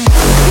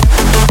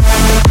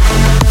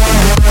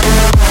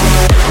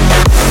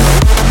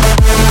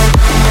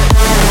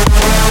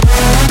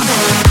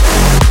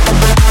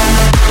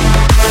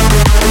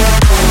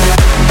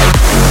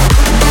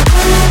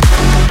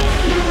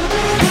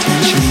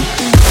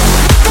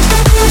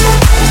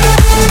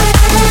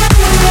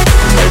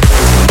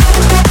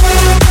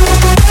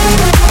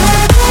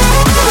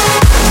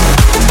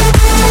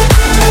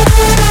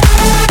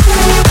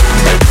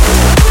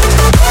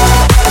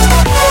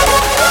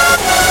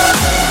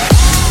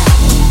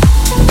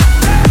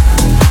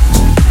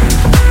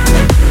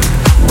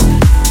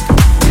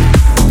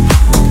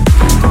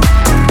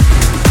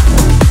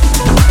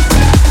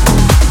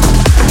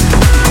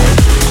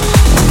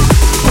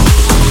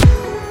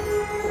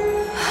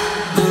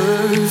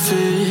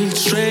 Perfect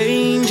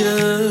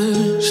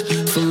strangers,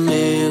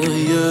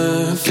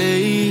 familiar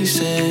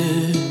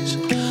faces,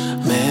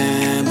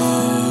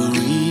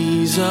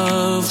 memories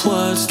of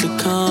what's to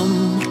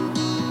come,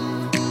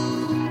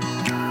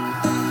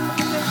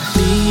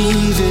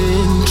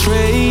 leaving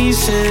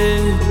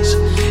traces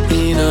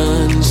in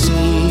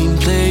unseen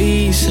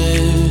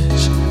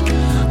places.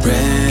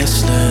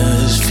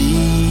 Restless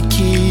feet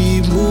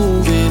keep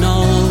moving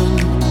on.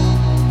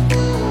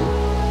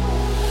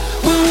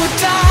 When we're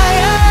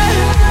tired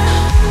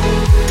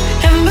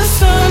and the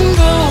sun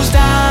goes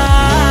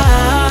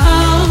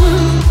down,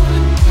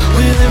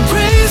 we'll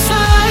embrace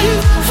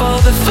life for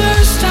the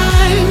first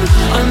time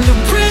under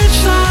bridge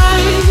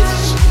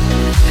lights.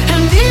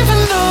 And even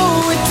though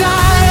we're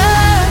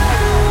tired,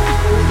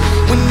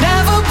 we're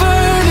never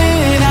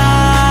burning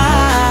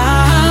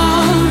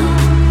out.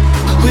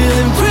 We'll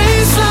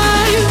embrace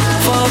life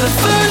for the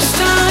first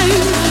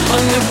time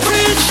under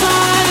bridge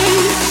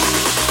lights.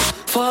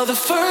 For the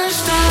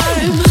first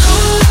time.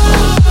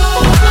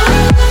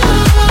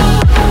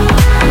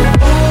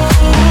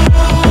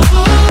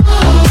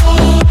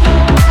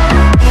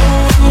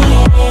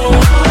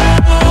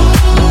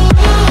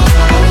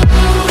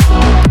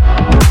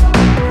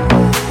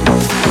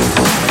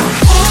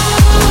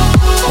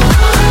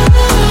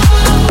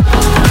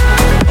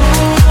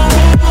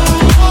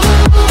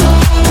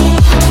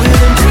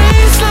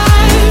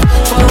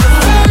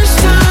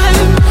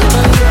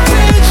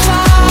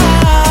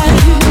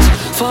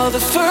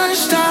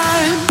 much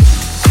time.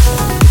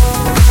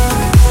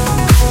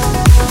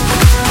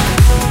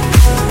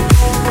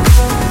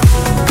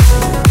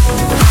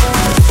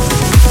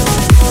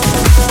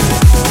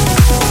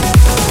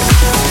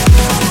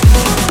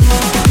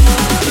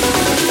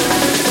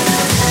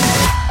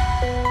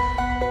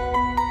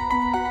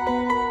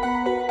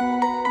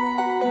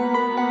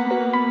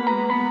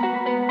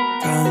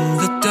 From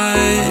the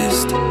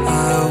dust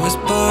I was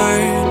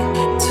born,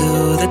 to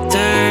the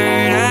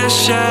dirt I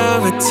shall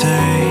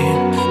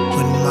return.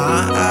 When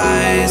my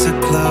eyes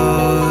are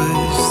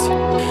closed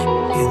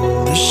in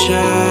the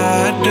shadows,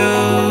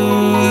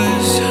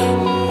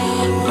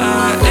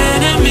 my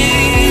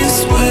enemies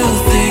will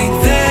think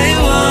they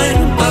won,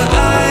 but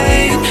I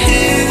am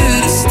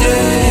here to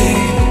stay.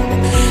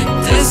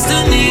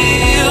 Destiny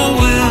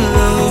will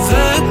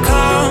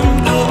overcome,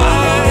 no,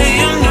 I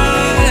am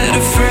not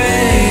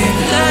afraid.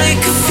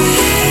 Like a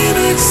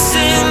phoenix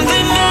in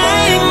the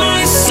night,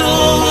 my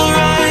soul will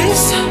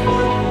rise.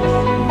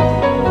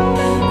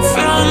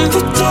 From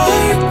the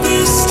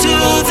darkness to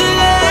the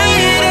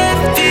light, I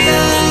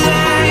feel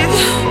alive.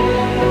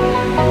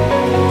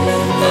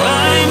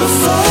 I'm a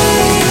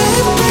fire,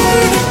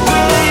 burning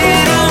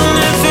bright, I'll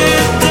never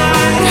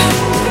die.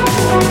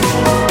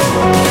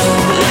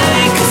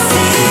 Like a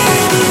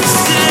phoenix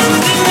in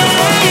the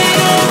night,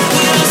 I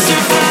will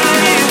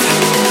survive.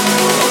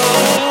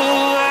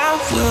 Oh, I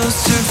will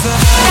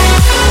survive.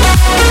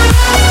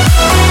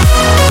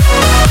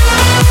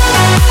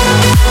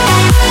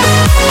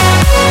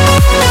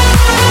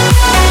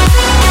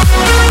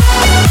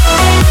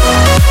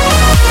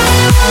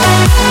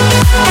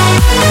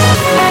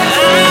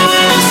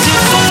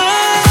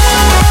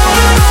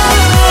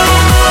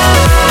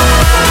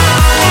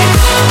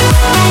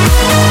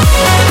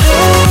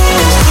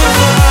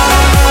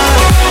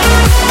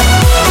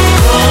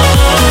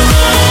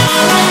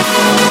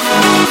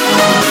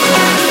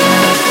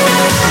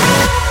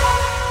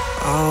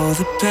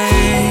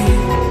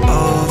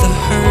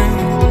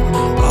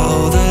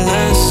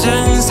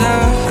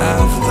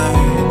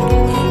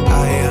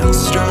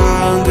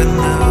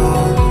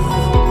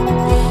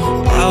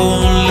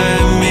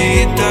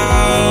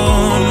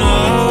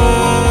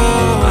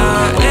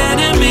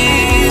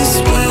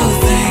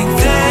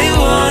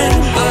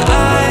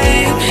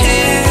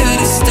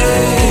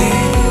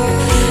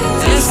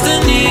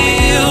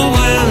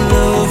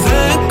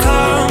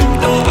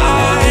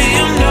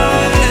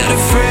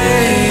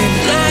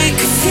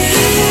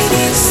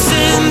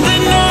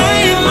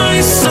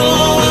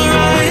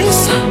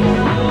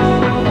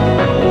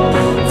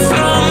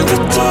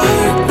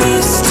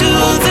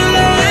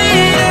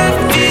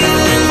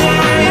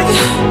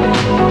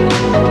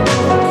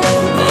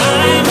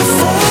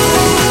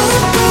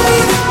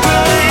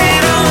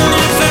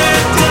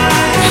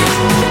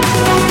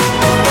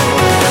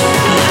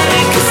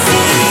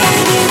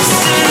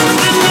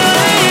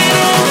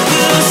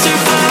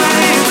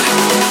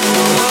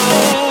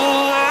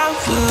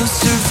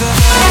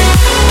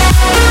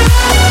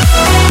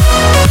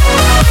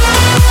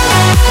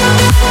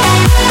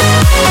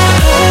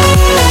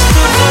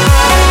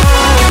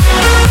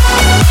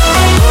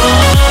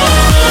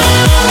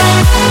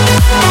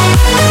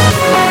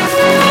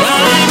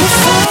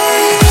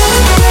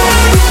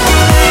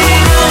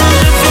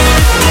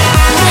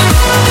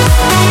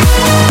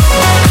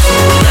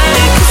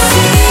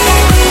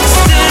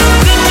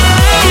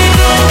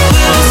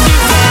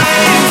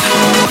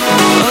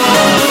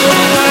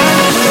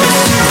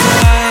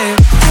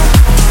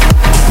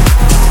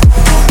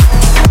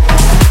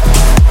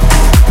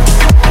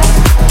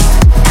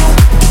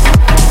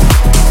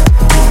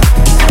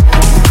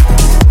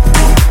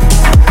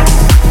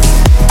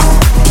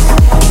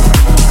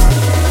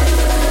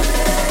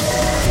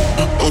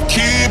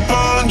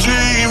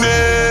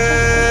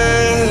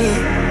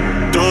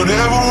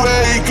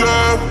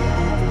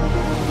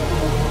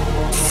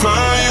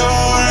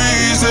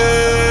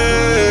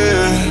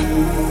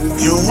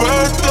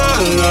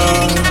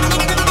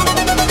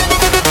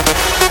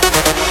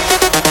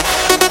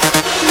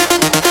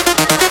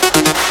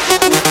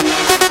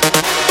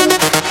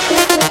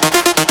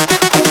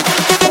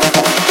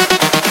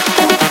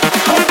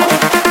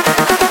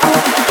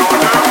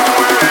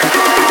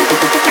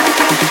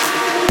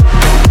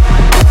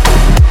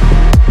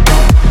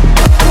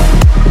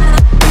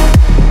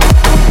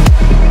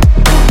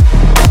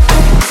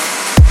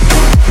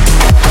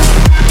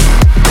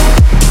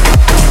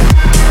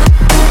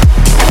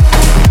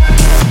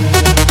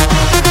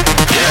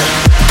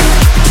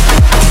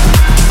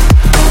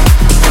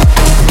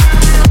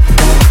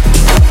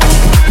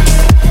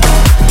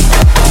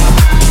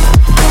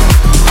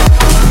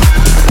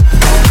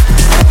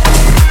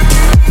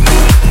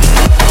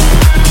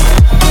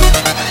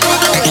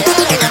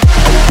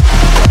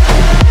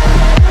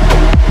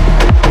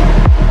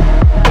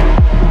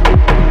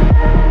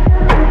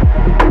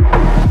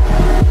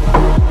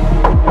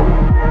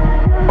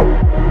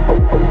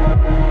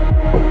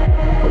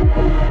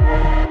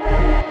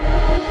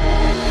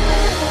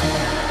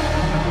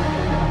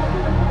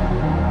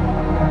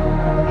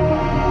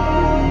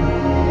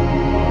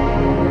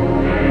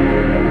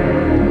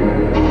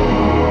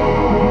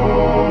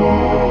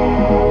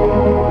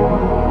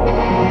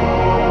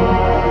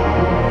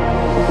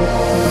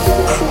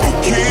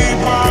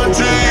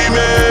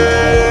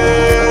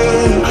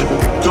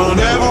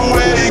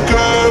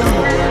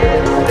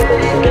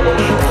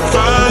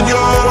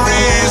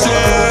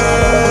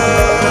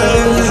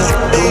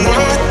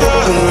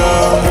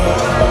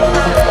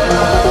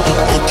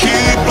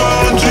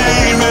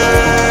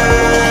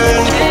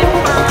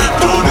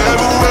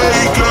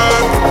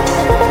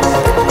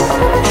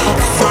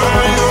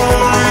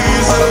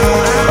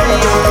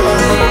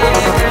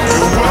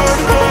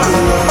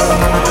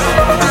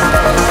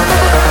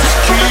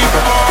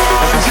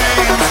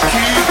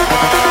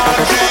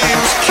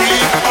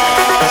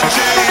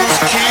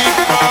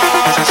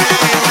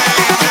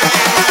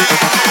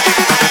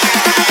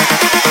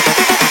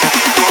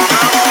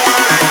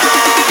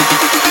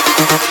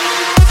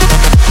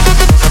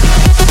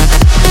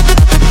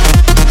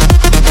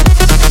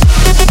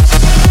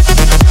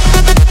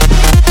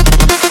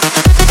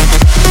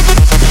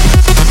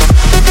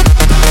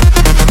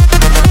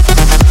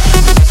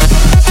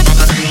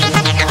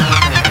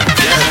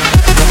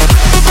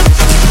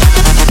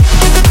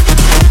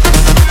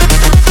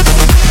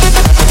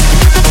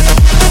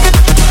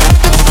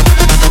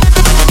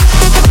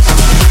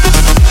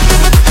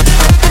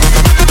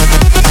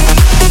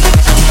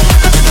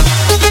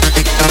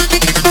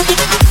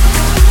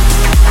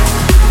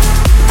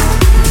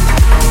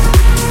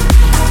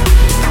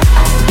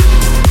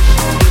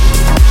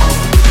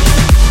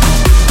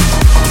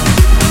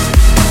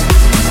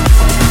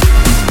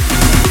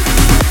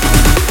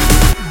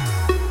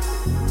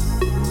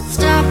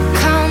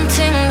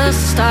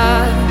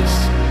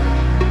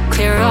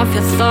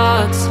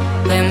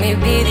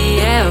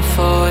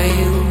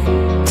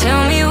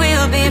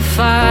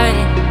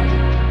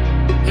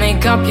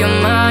 up your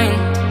mind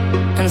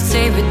and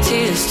save your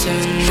tears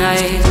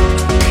tonight.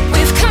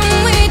 We've come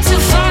way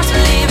too far to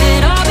leave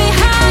it all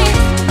behind.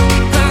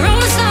 The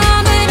road's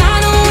long, but I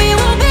know we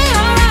will be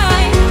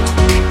alright.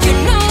 You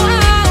know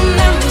our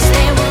memories,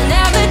 they will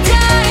never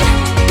die,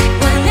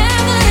 will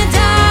never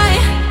die.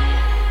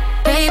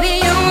 Baby,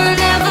 you will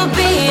never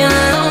be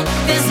alone,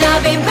 'cause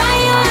I'll be by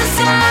your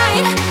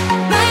side,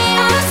 by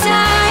your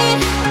side.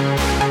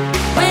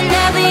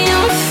 Whenever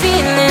you're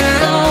feeling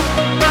low,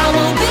 I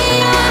will be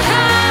your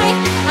high,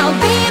 I'll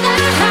be the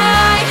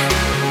high.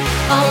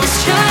 Always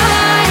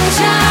try,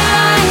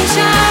 try,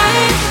 try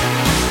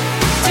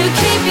to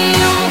keep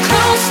you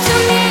close to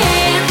me.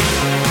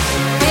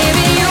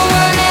 Baby, you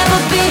will never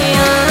be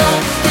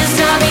alone, 'cause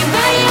I'll be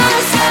by your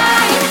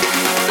side,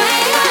 by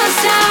your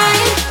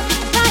side,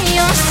 by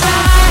your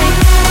side.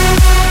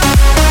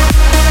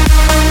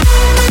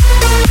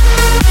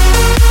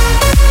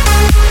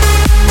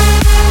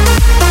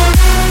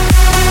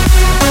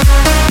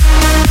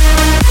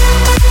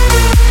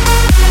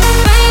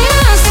 By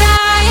your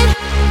side,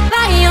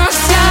 by your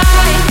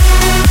side.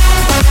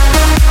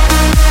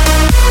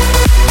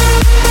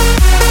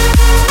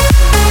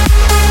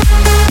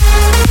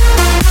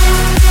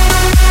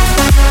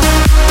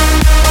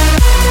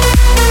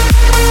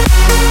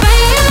 By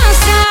your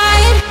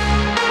side.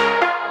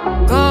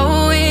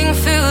 Going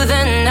through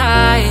the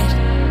night,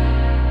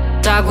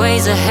 dark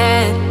ways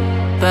ahead,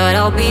 but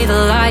I'll be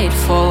the light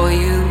for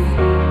you.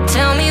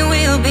 Tell me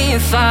we'll be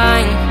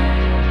fine.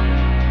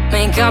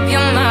 Make up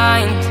your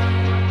mind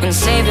and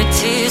save your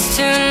tears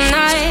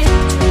tonight.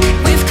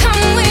 We've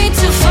come way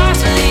too far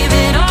to leave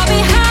it all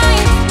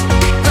behind.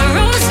 The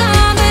road's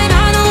long, but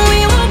I know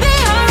we will be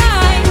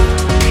alright.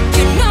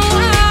 You know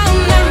our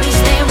memories,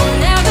 they will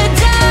never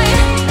die,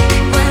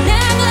 will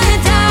never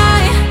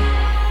die.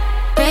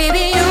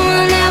 Baby, you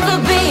will never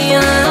be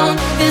alone,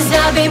 'cause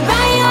I'll be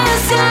by your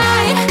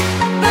side,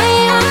 by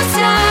your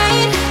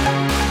side.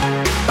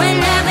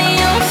 Whenever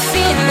you're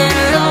feeling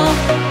low,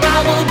 I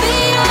will be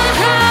your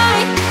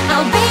high,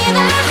 I'll be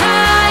the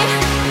high.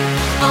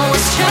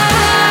 Always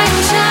try,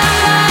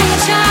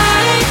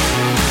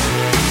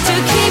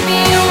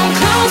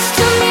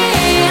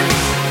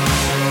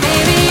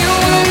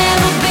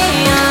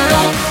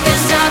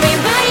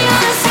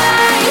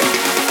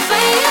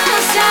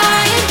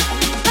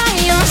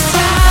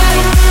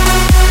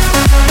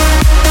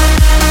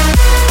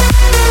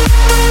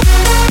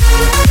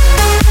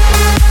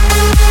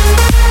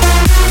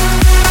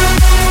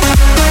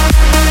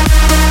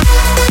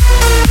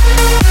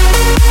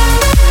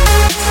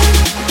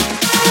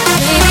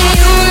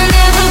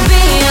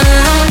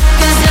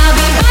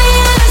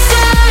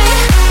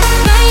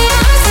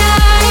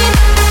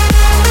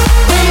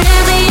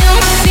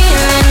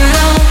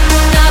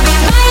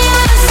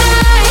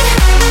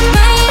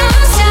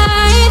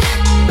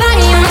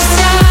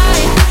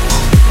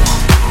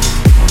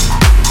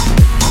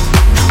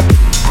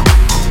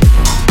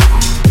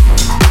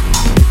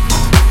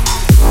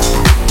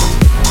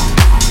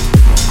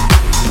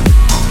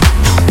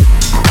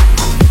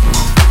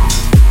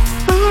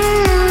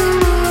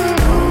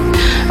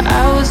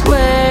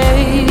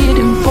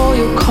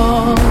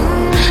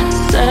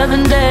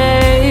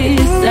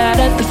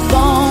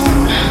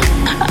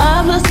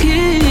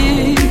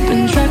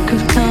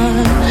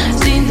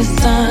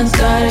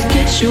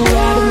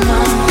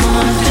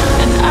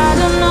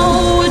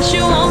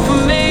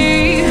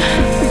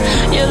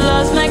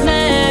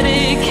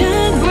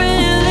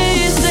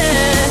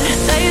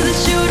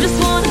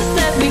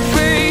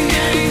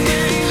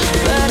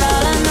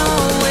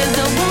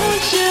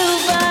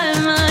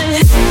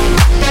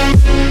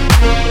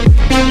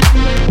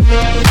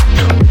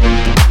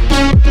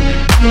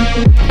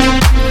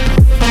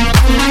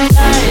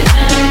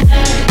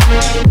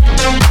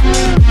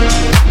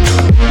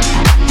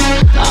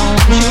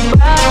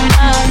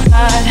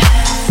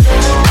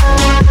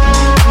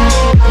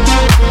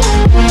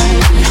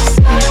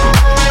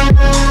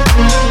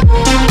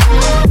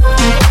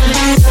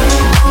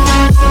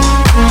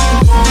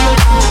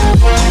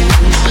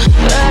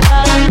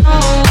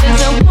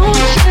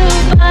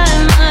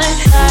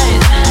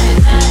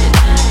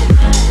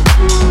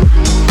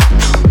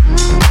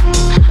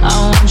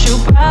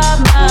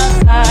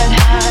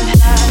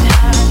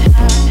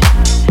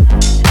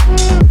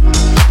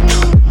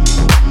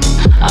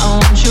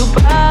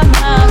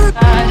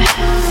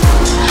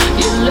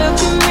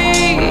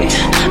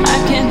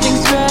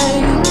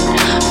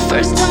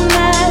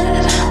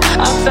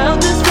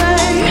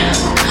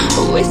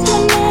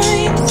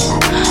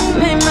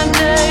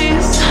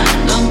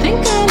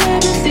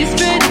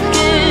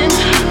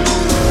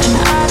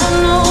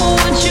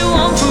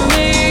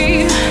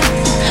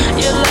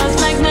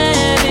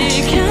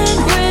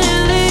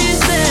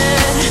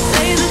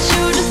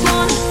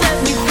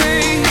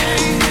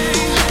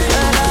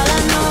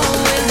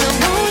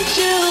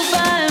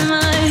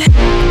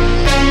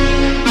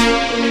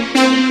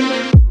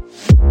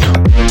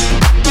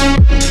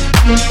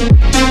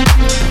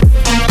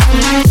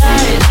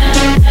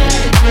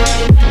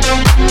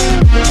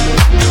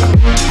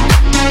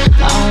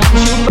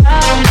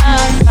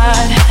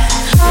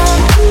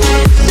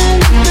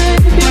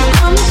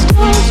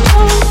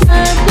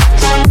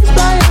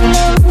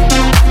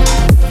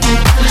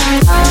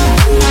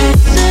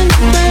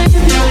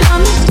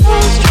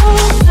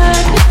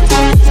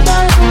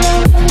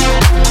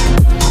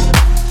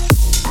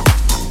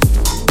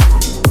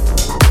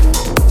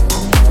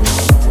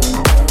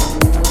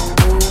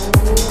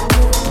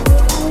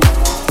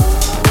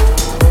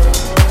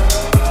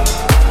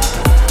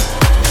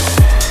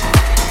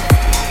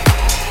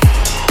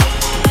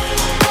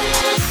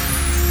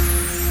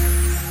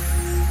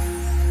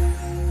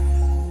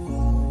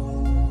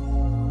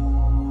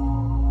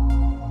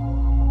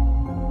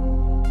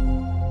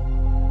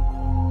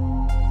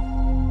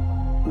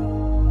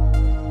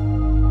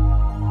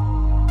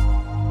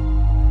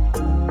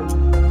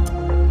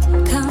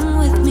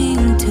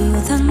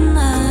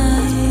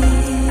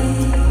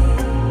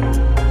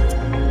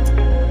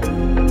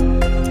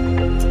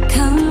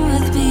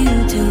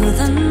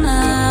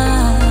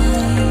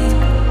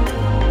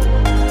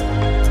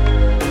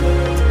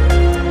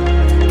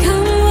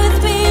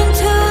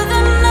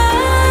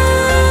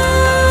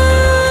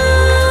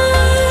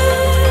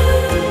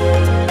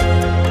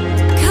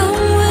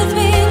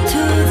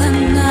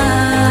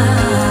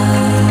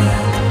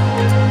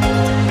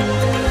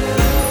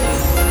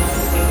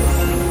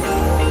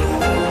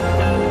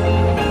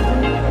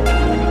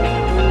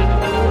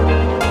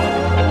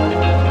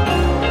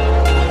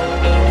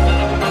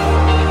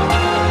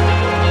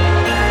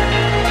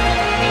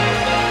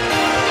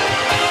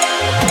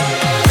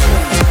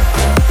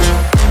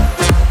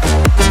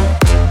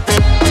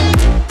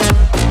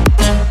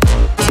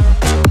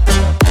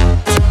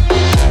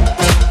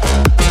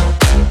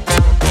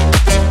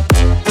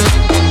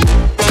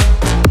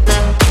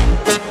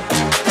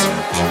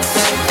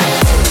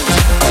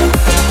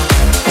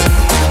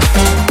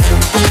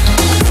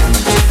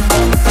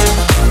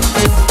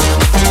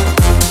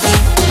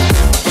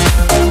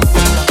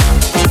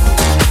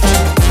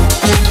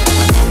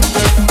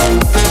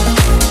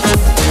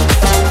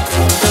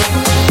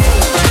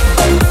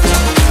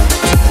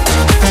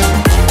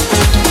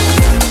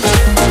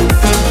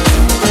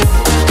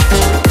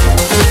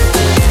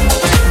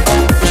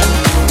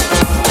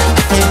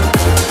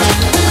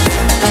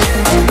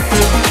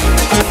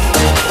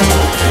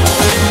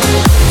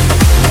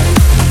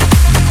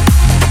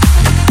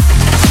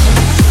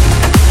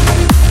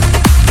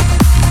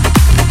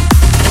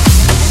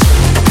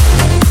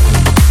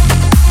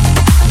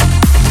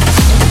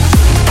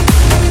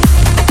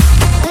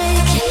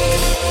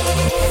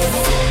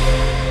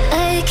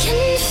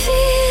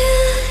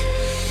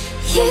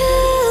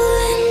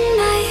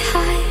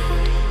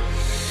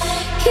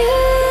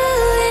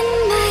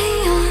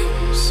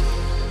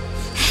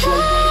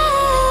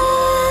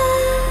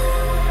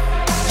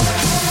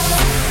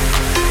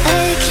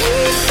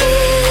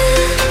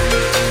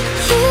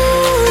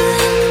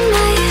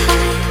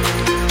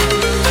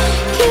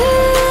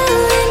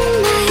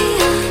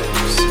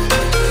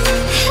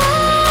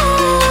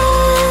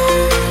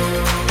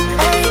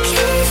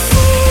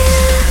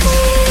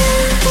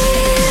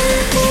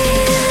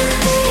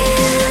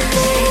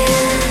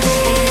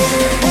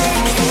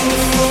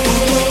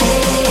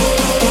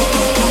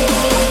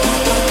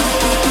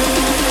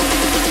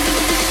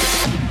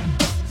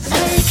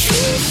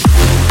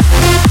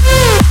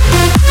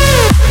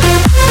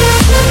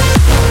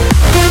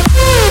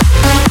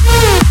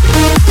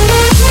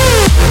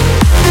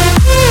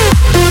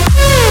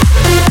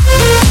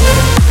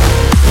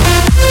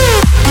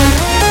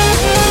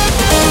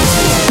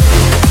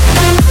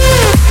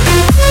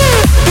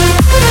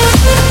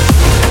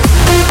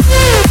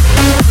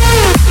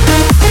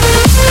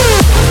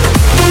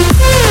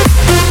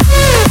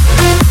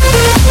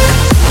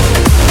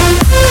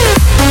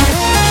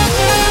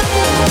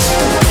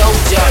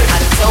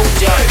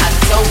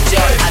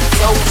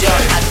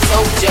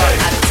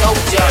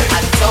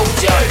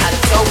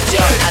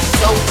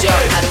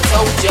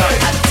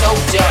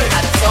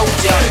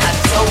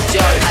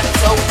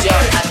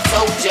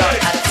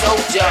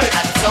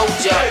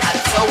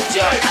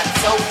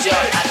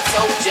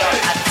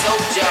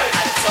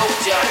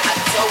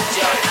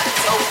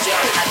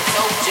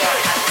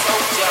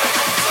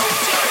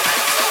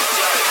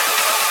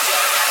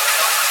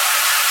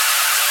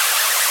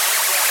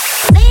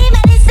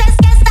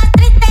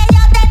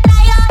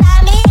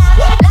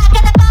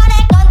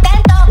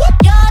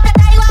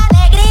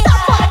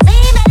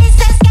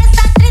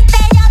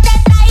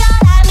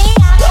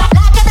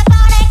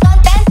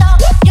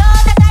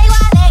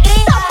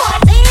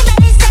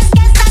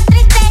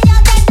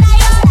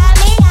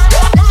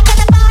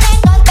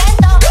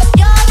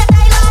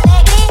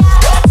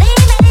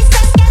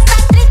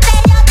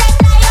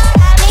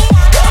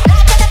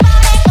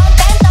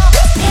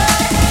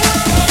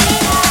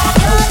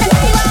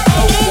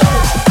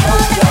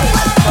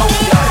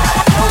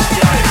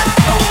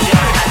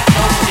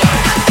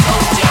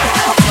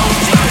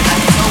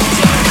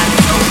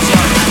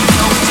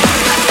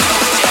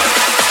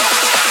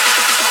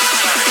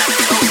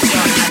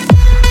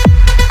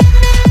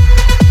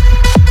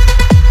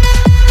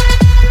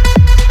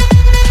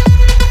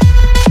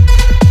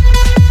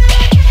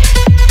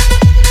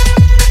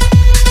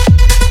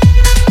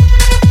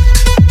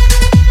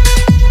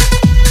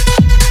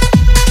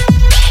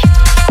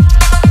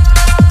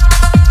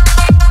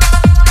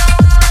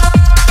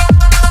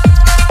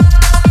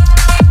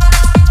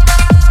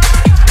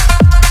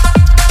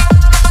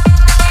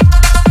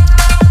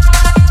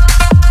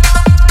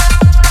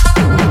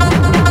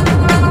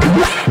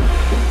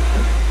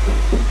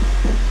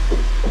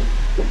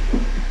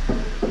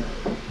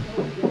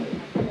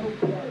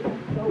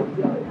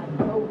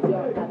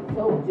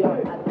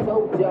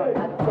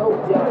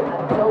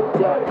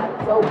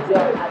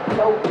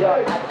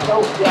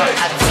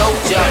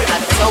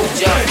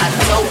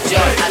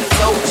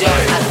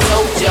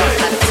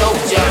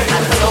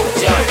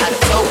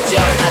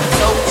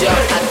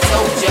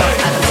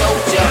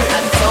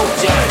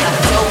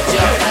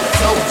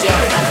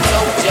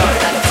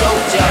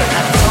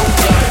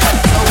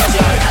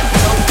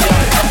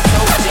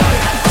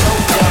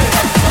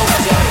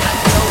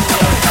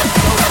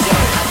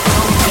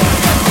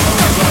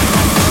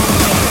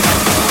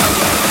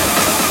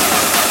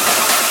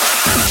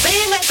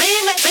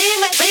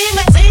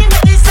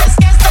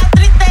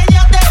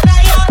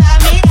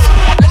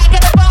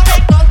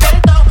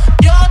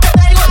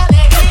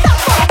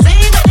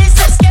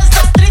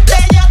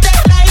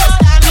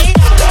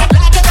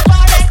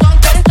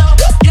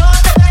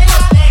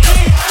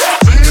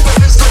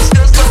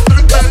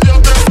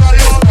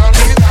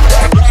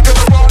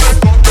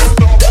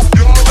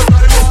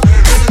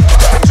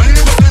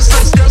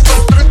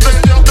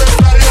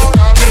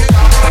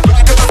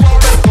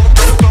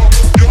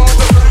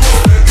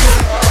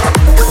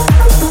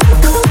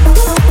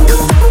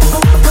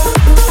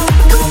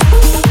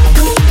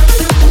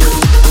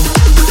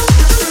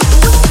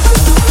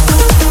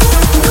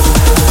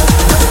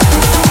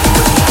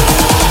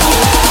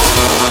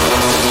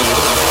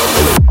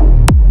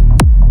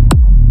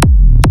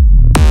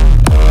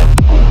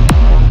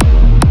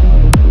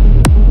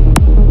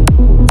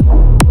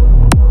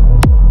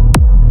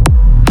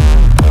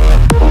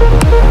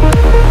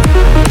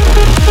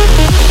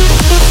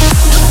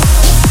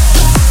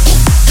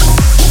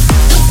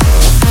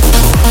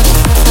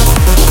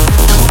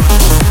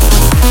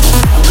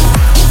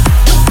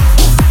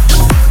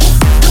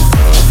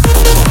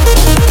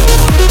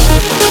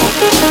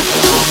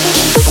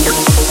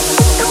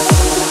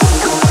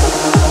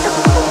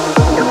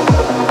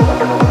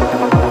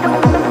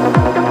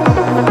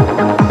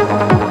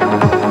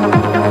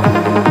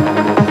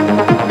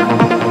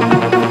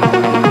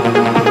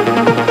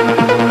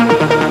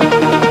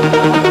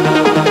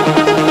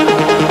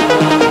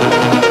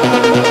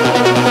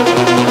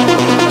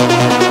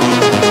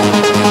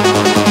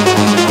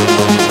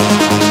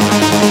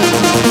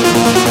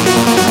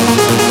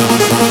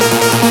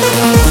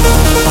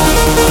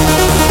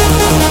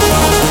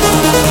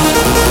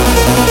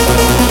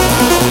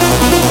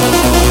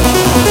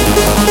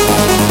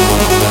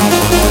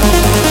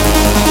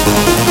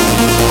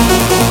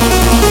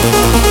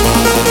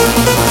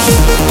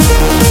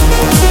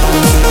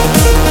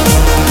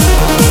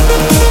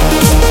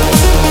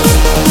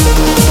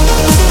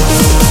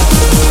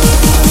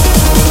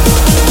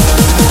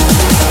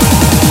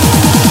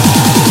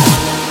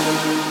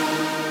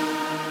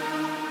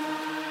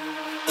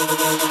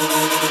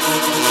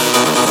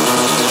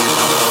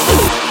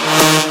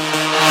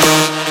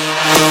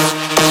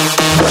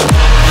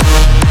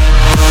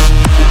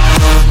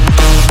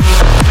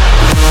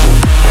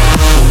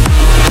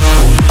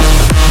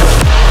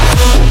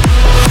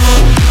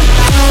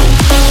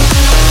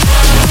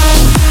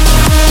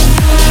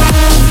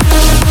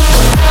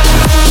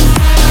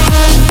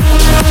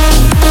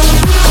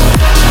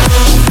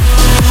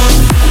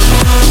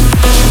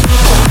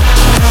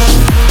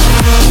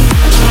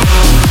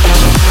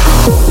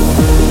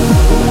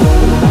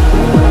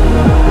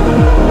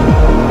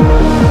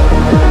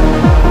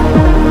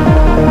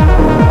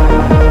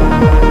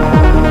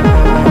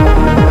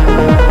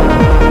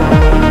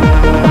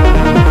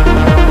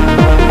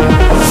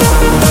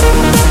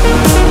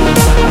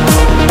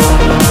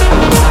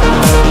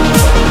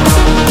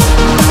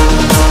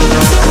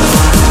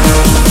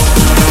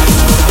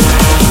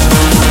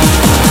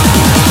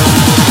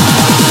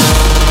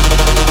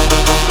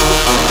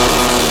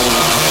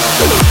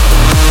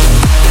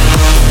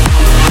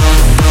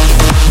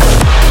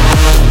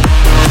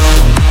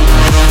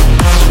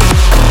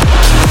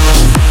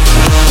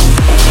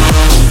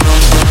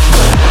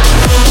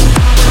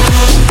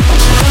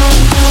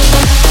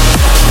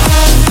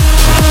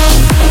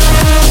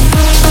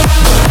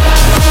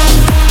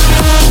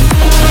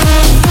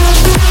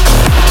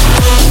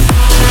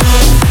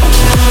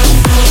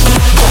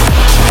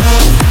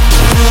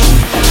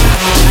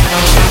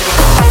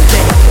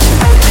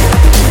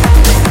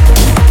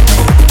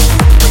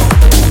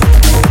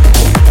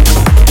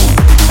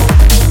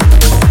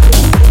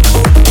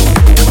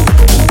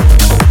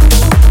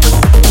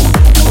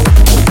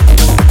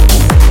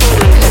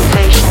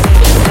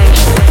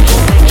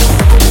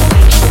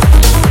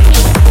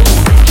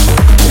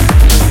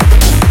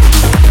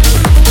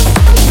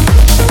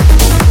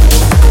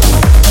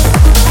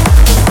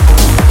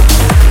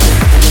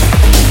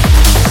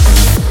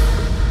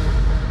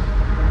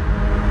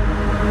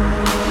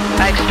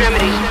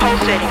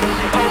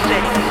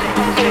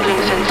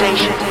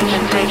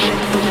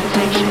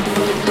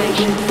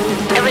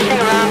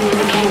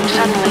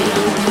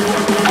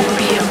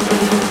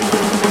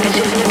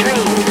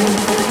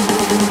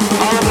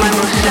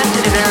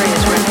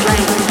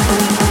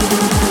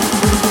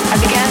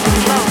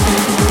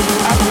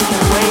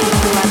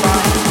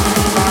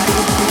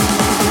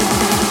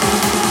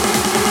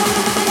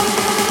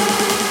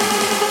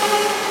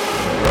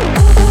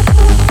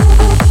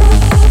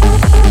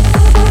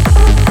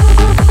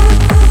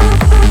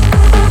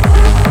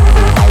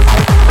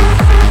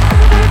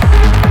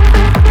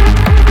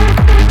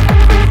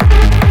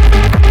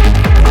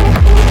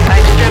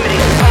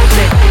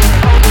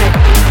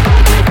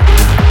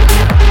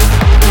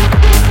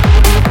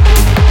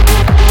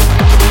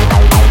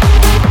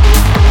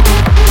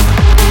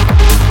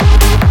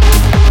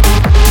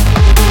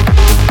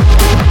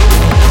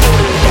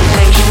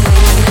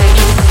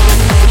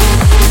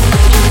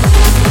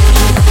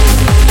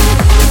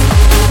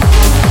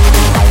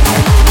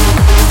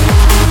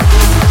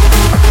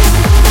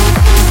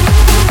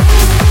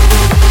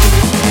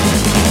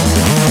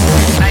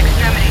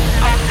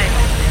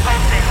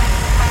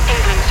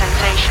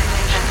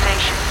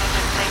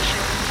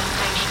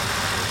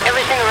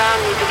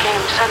 around me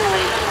became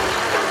suddenly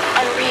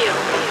unreal,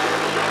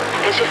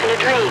 as if in a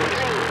dream.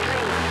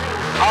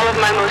 All of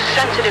my most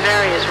sensitive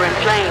areas were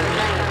inflamed.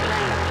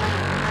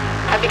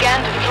 I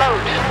began to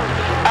float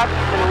up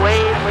and away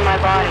from my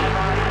body.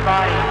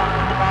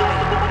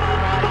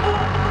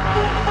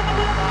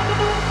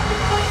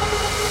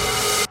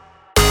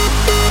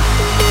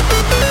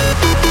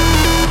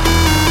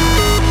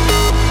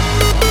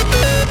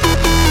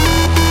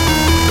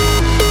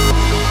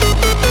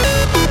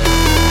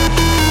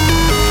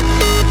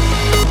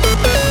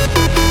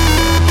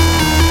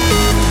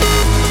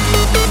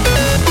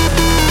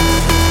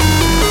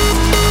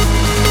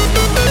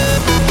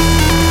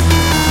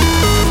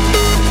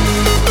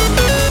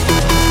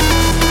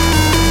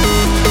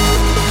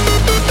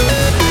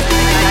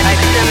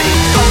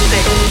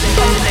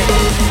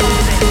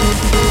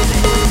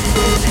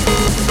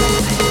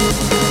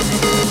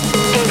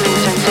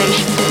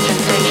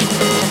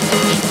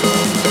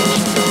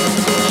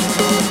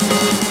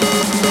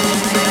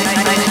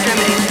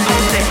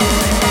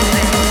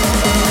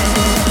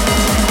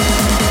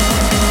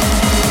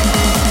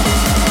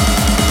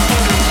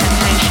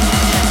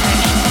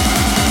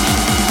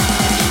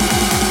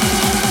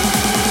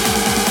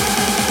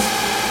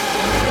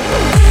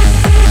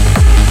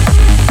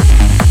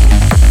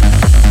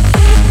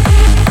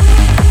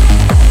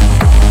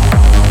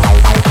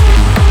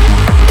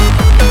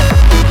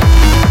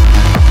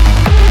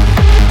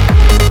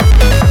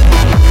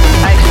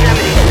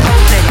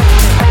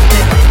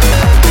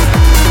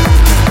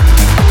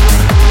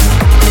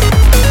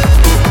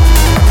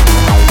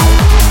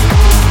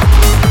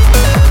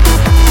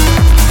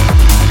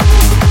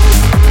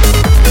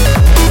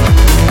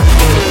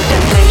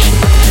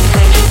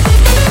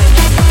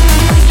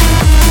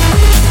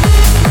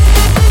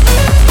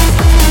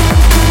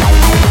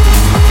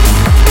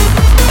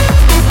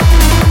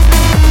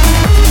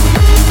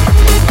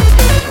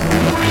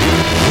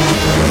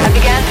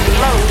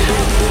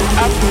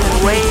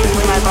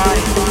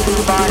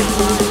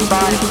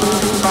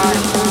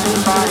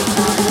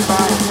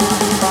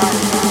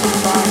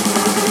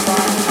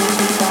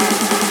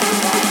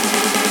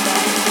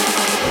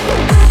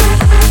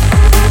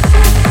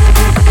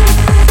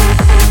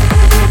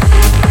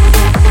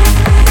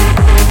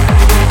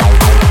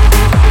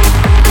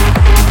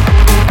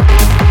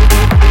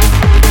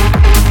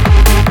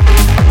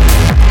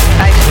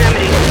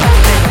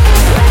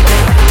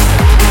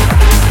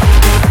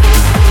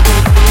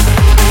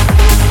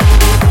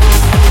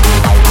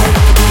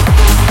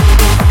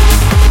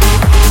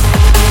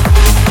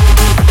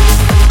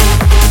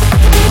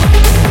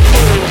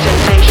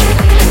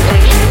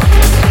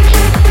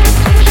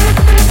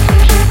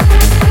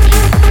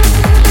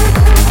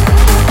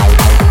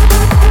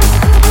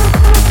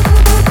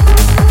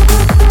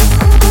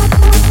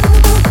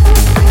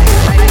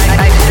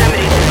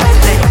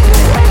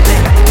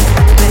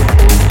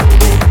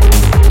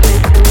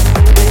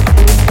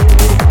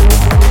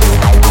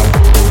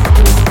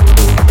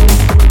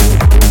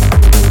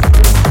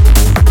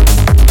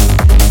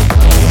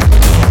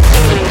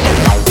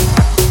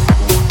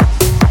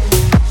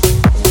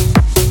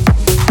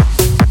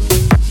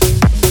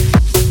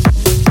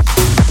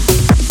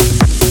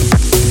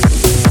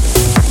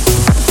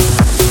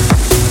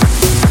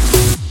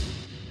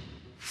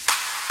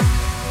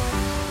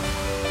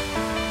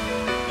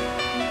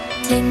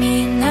 Take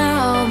me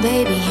now,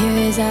 baby,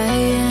 here as I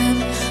am.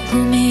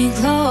 Pull me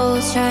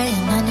close, try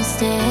and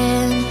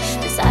understand.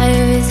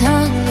 Desire is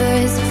hunger,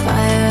 is the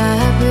fire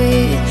I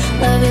breathe.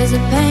 Love is a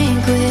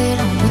banquet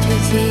on which we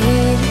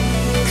feed.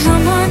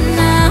 Come on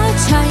now,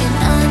 try and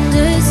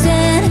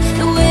understand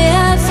the way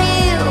I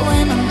feel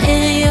when I'm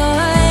in your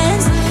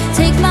hands.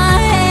 Take my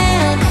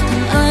hand,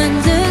 I'm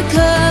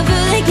undercover.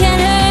 They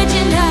can't hurt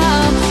you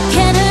now,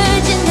 can't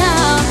hurt you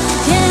now,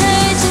 can't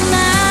hurt you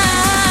now.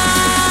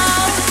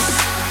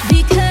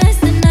 Because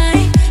the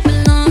night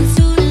belongs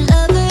to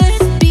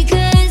lovers.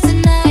 Because the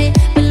night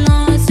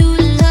belongs to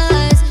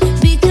lovers.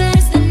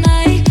 Because the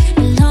night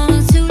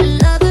belongs to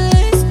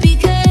lovers.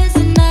 Because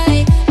the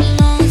night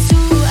belongs to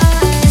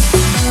us.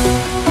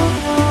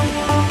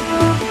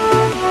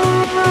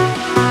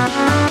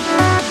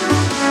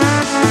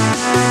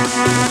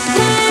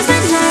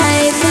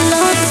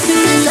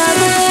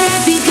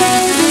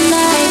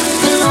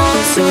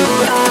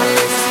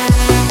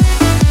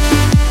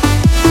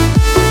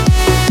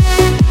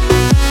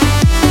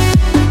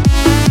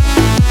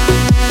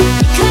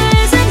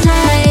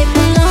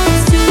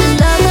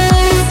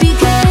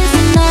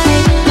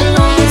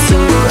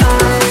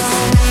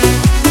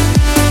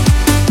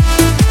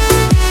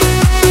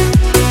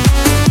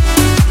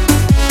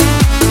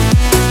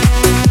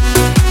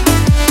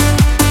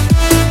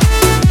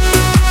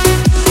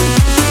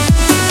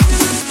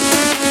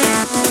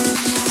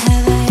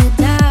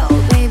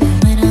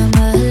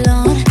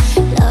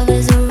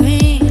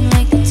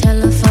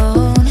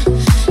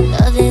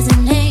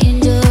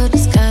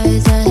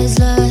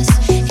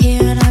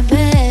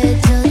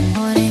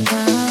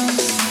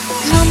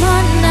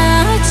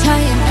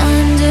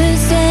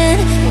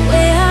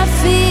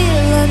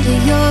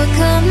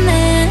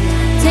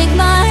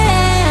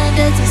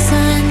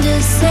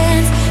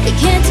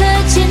 can't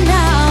touch it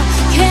now,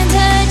 can't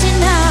touch it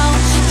now,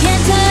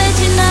 can't touch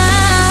it now.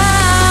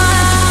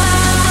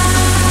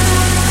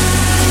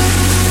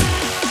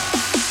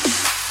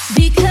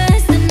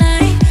 Because the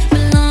night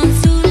belongs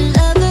to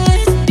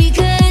lovers,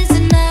 because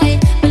the night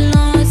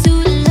belongs to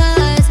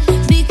lovers,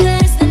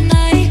 because the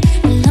night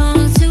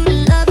belongs to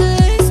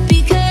lovers,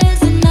 because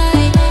the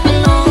night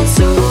belongs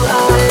to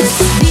us,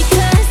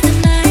 because the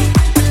night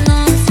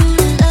belongs to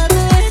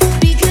lovers,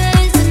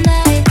 because the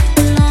night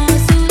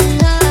belongs to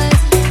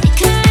us,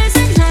 because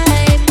the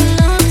night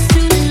belongs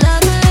to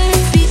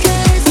lovers,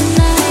 because the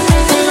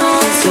night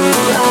belongs to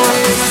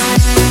us.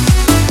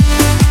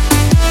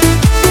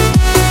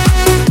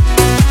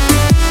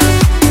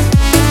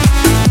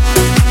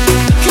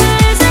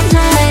 Because the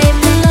night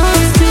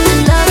belongs to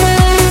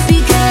lovers,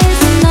 because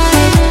the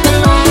night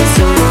belongs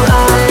to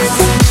us.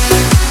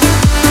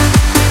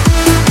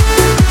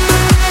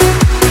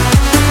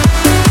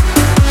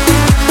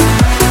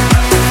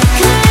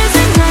 Because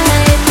the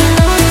night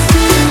belongs to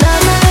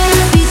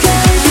lovers,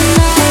 because the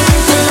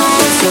night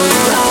belongs to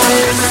us.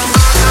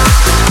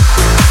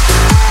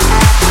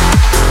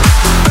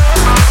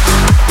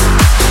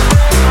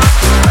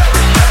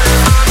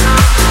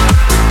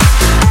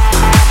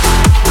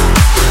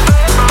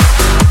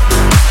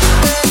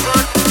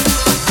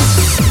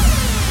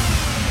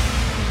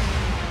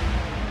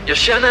 Jag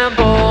känner en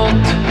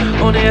båt,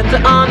 hon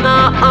heter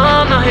Anna,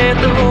 Anna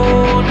heter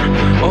hon.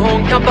 Och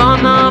hon kan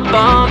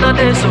banna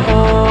det så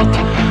hårt.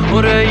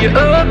 Hon röjer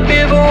upp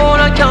i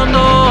våran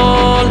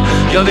kanal.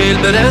 Jag vill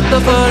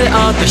berätta för dig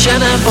att jag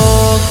känner en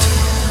båt.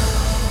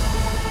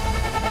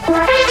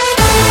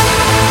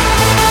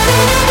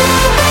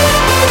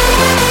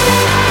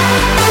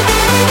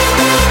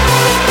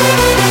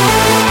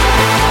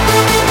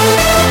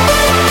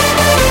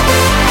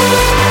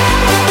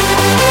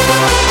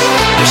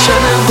 Jag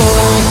känner en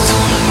båt,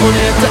 hon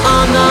heter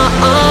Anna,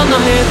 Anna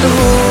heter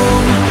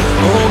hon.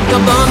 Och hon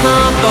kan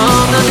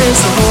banna det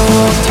så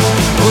hårt.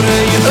 Hon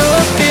röjer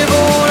upp i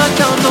våran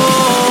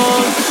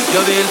kanal.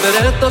 Jag vill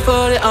berätta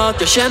för dig att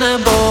jag känner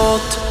en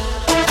båt.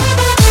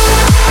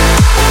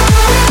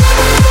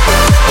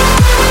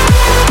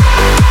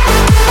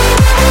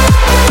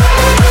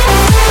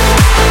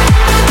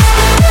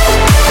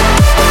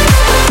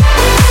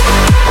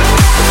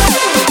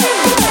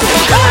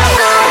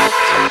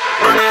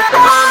 Hon heter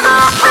Anna,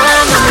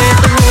 Anna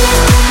heter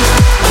hon.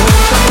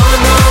 Hon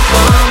kan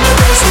banna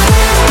det så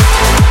hårt.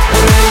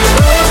 Hon röjer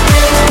upp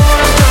i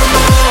våran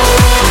kanal.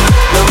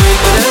 Jag vill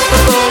berätta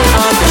för dig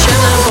att jag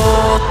känner en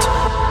båt.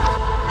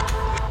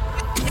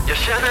 Jag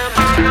känner en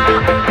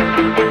Anna.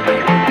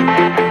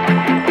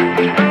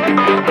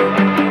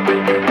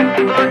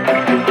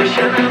 Jag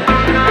känner en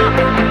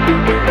Anna.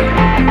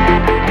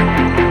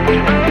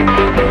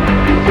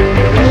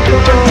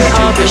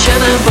 Att jag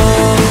känner en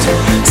båt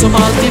som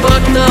alltid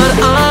vaktar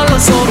alla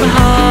som är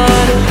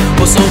här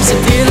och som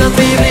ser till att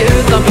vi blir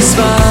utan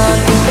besvär.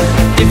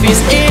 Det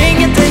finns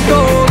ingen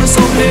takeover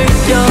som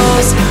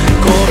lyckas.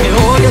 Kom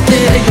ihåg att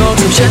det är jag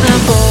som känner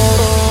en båt.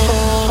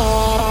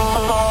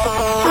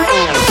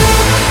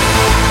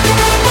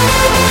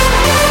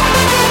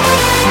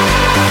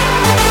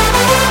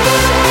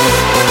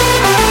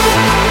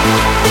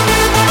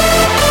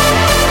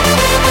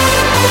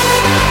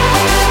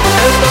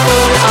 Efter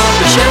att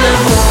jag känner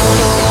en båt.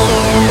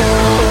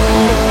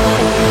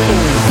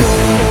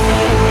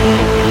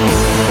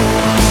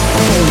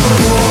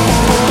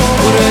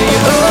 Och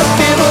röjer upp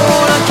i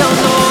våran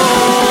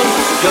kanal.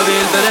 Jag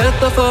vill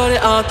berätta för dig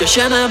att jag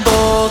känner en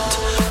båt.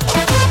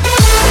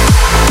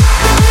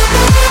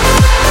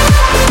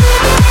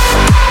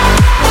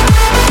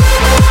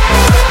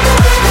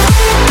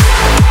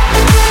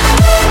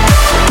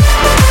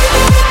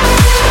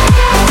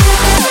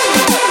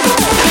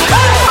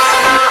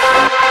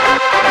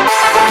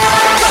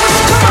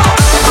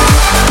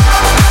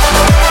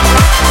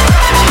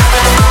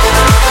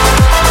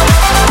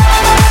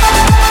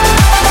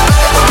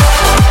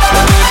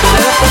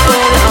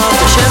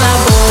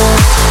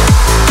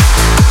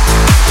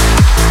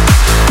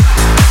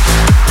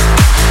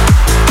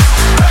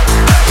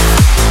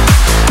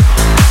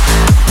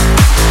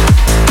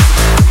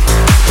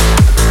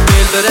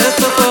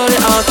 Berätta för dig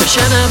att jag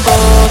känner en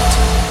båt.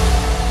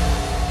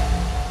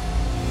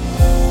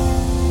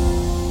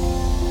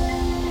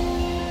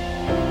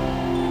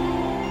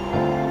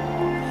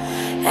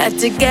 Had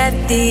to get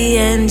the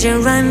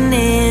engine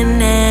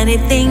running,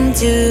 anything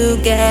to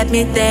get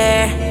me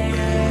there.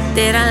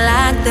 Did I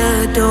lock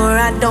the door?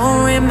 I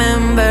don't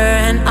remember,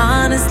 and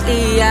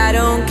honestly I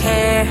don't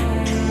care.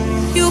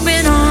 You've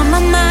been on my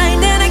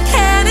mind and I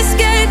can't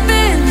escape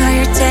it. Now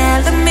you're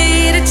telling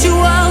me that you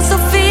also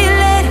feel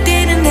it.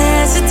 Didn't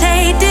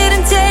hesitate,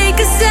 didn't take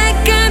a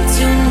second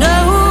to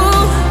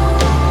know.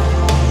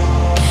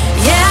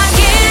 Yeah, I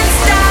can't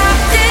stop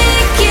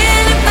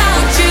thinking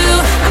about you.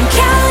 I'm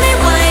counting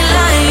white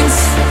lines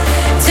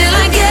till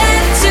I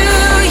get to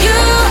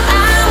you.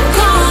 I'm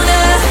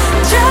gonna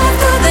drive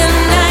through the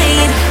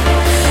night,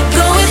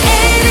 going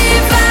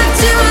 85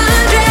 to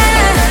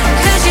 100,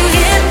 'cause you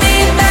hit me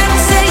back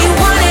and say you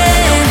want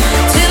it.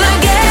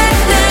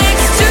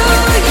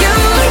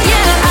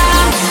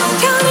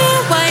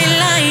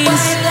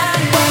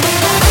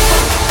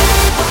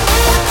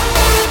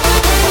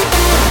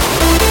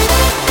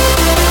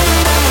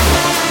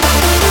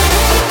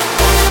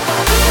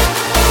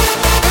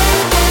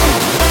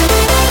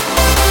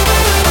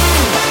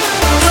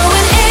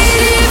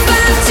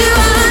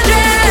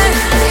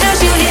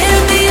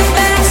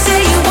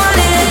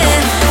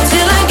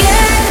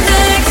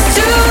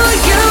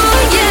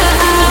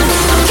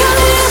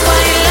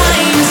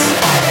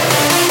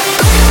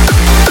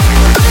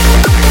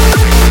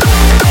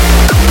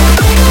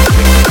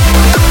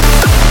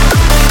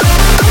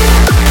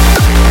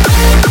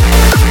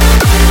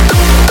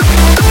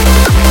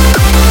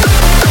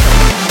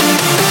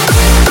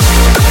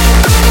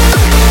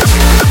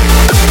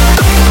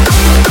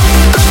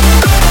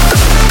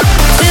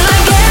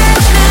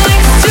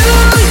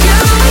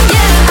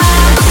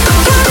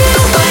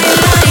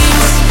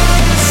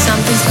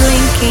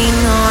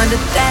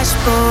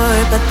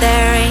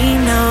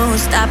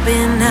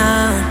 stopping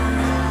now.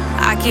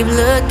 I keep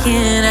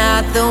looking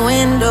out the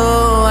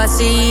window. I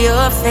see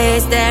your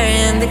face there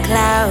in the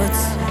clouds.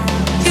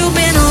 You've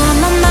been on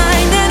my mind